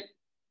agree with it?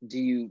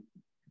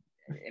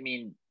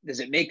 Does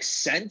it make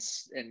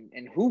sense?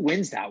 And who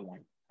wins that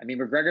one? I mean,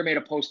 McGregor made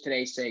a post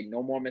today saying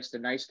no more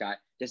Mr. Nice Guy.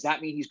 Does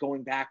that mean he's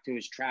going back to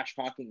his trash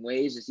talking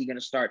ways? Is he going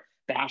to start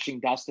bashing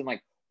Dustin?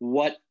 Like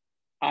what?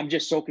 I'm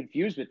just so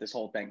confused with this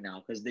whole thing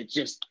now because it's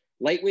just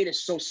lightweight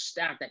is so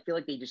stacked. I feel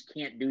like they just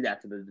can't do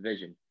that to the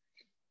division.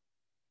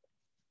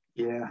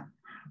 Yeah.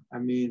 I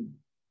mean,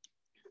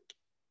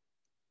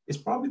 it's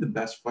probably the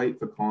best fight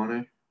for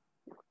Conor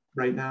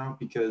right now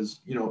because,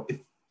 if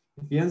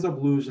he ends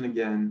up losing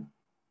again,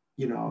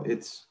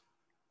 it's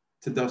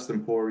to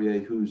Dustin Poirier,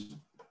 who's,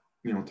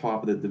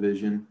 top of the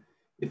division.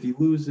 If he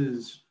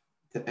loses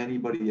to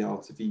anybody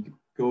else, if he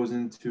goes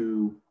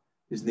into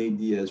his Nate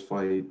Diaz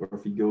fight, or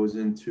if he goes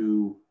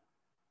into,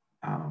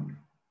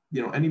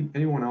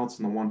 anyone else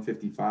in the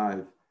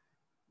 155,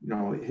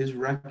 his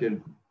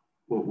record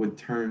would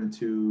turn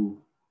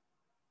to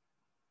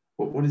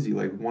what is he,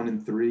 like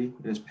 1-3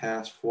 in his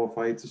past 4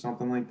 fights or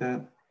something like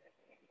that?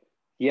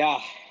 Yeah,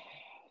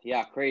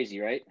 crazy,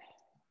 right?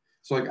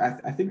 So like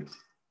I think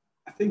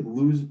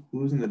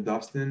losing to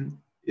Dustin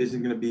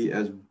isn't going to be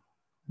as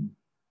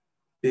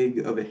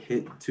big of a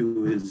hit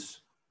to his,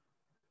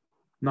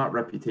 not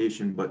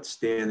reputation, but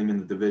standing in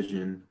the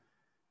division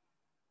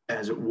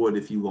as it would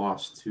if he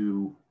lost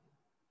to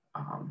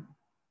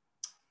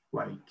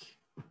like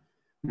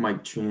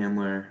Mike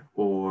Chandler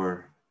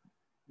or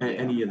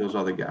any of those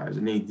other guys,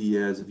 and Nate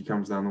Diaz if he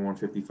comes down to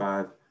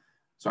 155.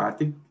 So I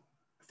think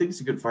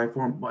it's a good fight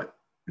for him. But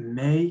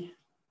May,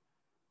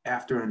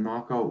 after a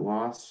knockout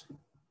loss,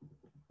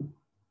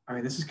 I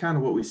mean, this is kind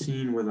of what we've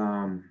seen with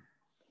Dillashaw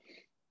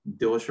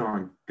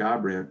and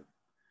Garbrandt.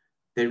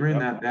 They ran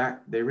that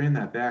back. They ran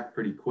that back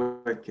pretty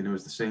quick, and it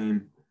was the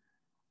same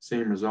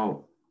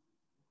result.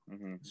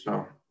 Mm-hmm.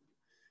 So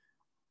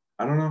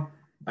I don't know.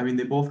 I mean,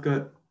 they both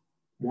got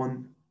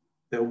one.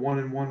 They're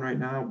 1-1 right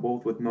now,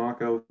 both with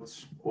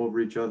knockouts over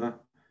each other.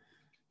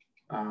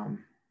 I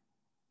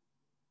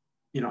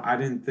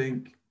didn't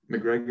think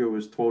McGregor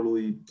was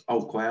totally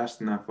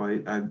outclassed in that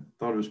fight. I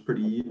thought it was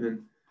pretty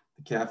even.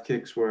 The calf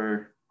kicks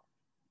were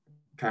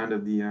kind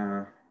of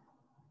the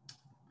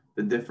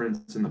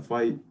difference in the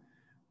fight,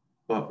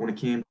 but when it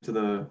came to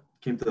the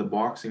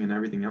boxing and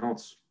everything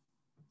else,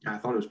 I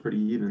thought it was pretty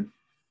even.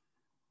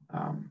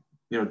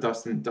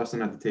 Dustin had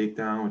the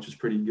takedown, which is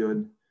pretty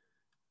good.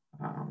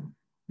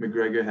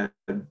 McGregor had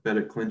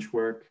better clinch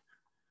work,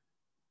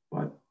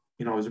 but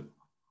it was a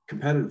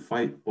competitive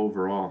fight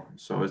overall.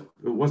 So it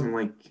wasn't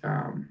like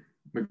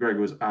McGregor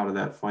was out of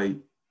that fight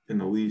in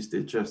the least.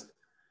 It just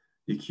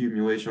the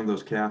accumulation of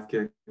those calf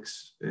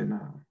kicks and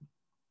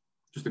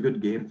just a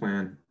good game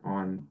plan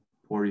on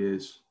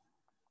Poirier's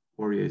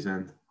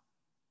end.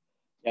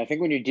 Yeah, I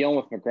think when you're dealing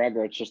with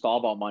McGregor, it's just all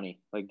about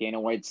money. Like Dana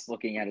White's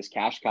looking at his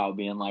cash cow,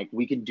 being like,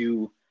 we can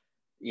do,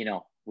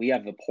 we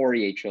have the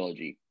Poirier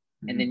trilogy,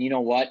 and then you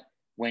know what?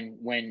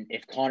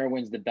 If Conor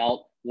wins the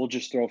belt, we'll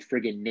just throw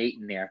friggin' Nate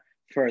in there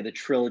for the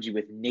trilogy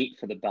with Nate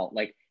for the belt.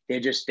 Like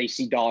they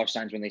see dollar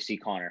signs when they see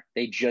Conor.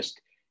 They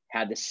just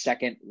had the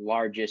second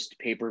largest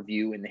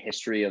pay-per-view in the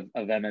history of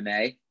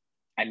MMA.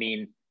 I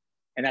mean,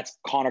 and that's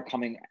Conor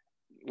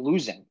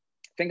losing.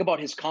 Think about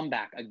his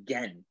comeback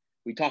again.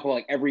 We talk about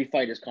like every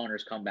fight is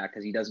Conor's comeback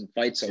because he doesn't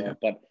fight so well,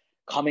 but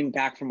coming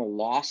back from a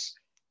loss,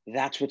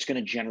 that's what's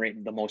going to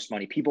generate the most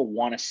money. People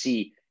want to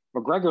see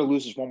McGregor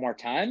loses one more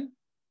time.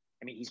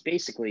 I mean, he's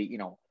basically,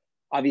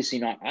 obviously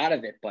not out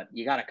of it, but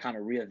you got to kind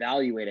of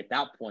reevaluate at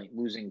that point,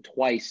 losing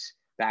twice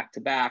back to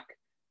back,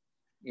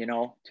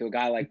 to a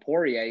guy like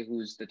Poirier,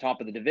 who's the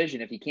top of the division.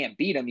 If he can't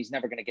beat him, he's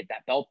never going to get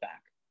that belt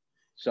back.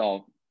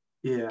 So,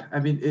 yeah, I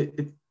mean,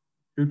 it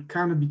would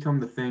kind of become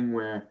the thing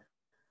where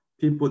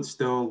people would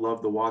still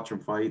love to watch him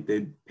fight.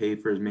 They'd pay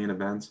for his main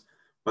events,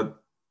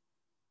 but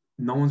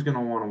no one's going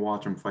to want to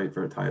watch him fight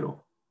for a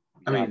title.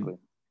 Exactly.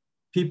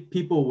 I mean,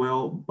 people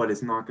will, but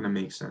it's not going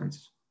to make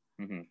sense.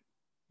 Mm-hmm.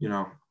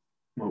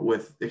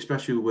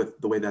 Especially with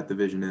the way that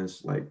division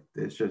is, like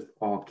it's just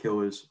all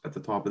killers at the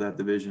top of that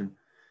division.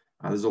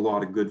 There's a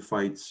lot of good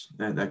fights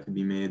that could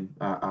be made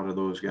out of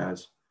those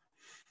guys.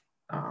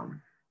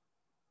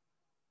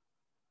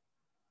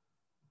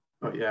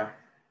 But yeah,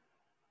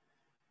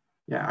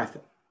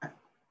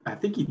 I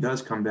think he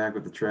does come back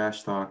with the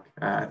trash talk.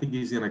 I think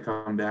he's going to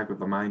come back with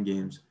the mind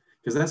games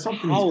because that's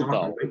something he's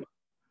gone away.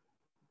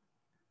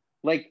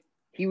 Like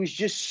he was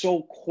just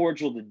so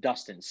cordial to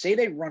Dustin. Say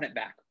they run it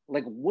back.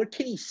 Like what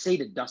can he say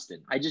to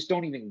Dustin? I just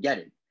don't even get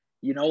it.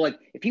 Like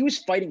if he was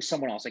fighting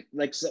someone else,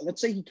 like so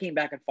let's say he came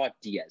back and fought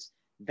Diaz.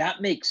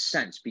 That makes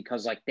sense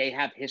because like they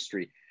have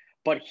history.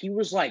 But he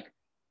was like,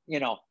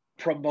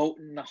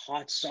 promoting the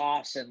hot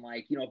sauce and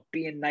like,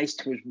 being nice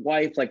to his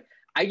wife. Like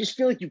I just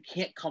feel like you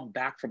can't come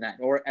back from that,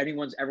 or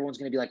everyone's going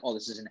to be like, oh,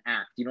 this is an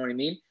act. You know what I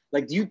mean?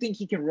 Like, do you think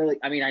he can really?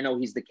 I mean, I know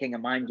he's the king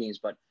of mind games,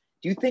 but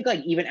do you think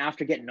like even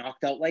after getting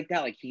knocked out like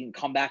that, like he can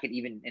come back and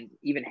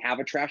even have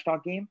a trash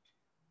talk game?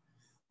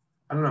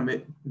 I don't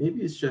know.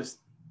 Maybe it's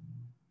just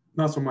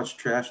not so much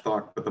trash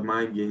talk, but the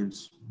mind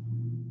games.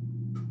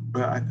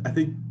 But I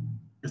think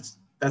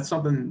that's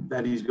something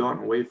that he's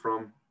gotten away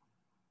from.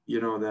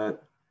 That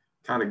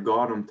kind of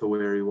got him to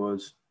where he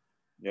was.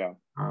 Yeah.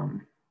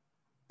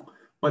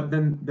 But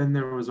then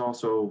there was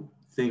also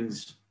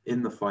things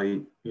in the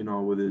fight,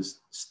 with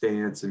his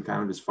stance and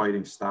kind of his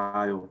fighting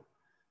style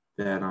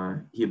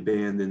that he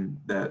abandoned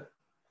that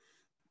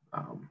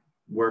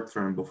worked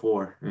for him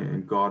before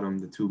and got him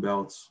the 2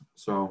 belts.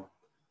 So,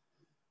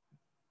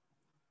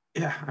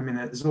 yeah, I mean,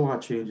 there's a lot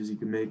of changes you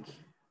can make.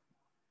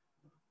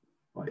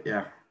 But,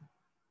 yeah,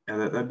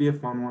 that'd be a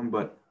fun one.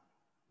 But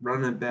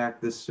running it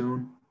back this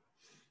soon,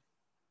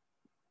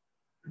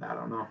 I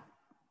don't know.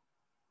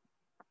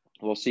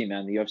 We'll see,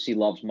 man. The UFC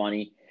loves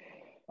money.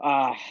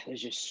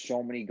 There's just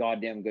so many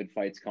goddamn good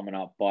fights coming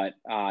up. But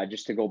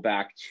just to go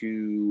back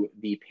to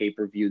the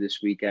pay-per-view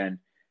this weekend,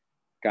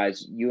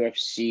 guys,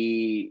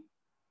 UFC.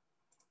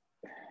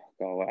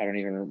 Oh, I don't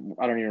even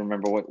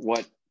remember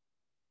what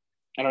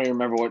I don't even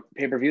remember what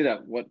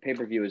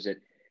pay-per-view is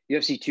it?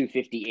 UFC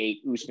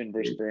 258, Usman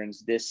versus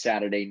Burns this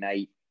Saturday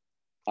night,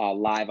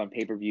 live on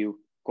pay-per-view.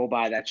 Go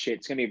buy that shit.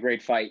 It's gonna be a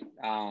great fight.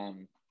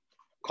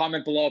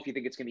 Comment below if you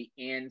think it's gonna be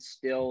Ann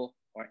Still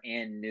or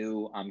Ann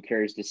New. I'm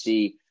curious to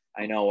see.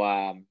 I know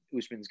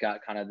Usman's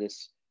got kind of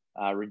this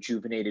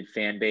rejuvenated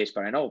fan base,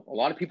 but I know a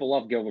lot of people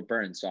love Gilbert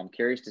Burns, so I'm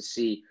curious to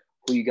see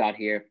who you got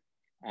here.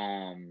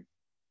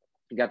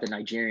 You got the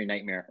Nigerian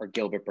Nightmare or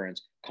Gilbert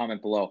Burns.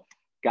 Comment below.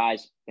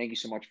 Guys, thank you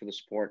so much for the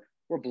support.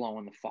 We're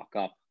blowing the fuck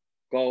up.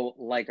 Go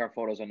like our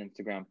photos on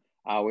Instagram.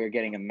 We're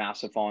getting a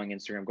massive following on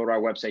Instagram. Go to our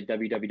website,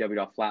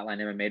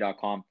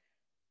 www.flatlinemma.com.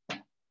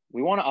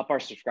 We want to up our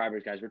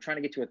subscribers, guys. We're trying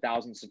to get to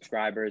 1,000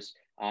 subscribers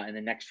in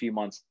the next few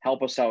months.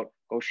 Help us out.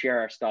 Go share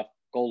our stuff.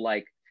 Go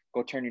like.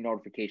 Go turn your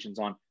notifications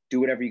on. Do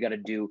whatever you got to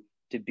do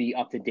to be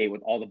up to date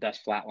with all the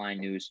best Flatline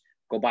news.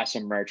 Go buy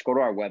some merch. Go to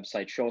our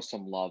website. Show us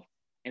some love.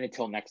 And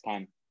until next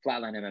time,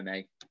 Flatline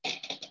MMA.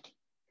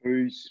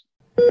 Peace.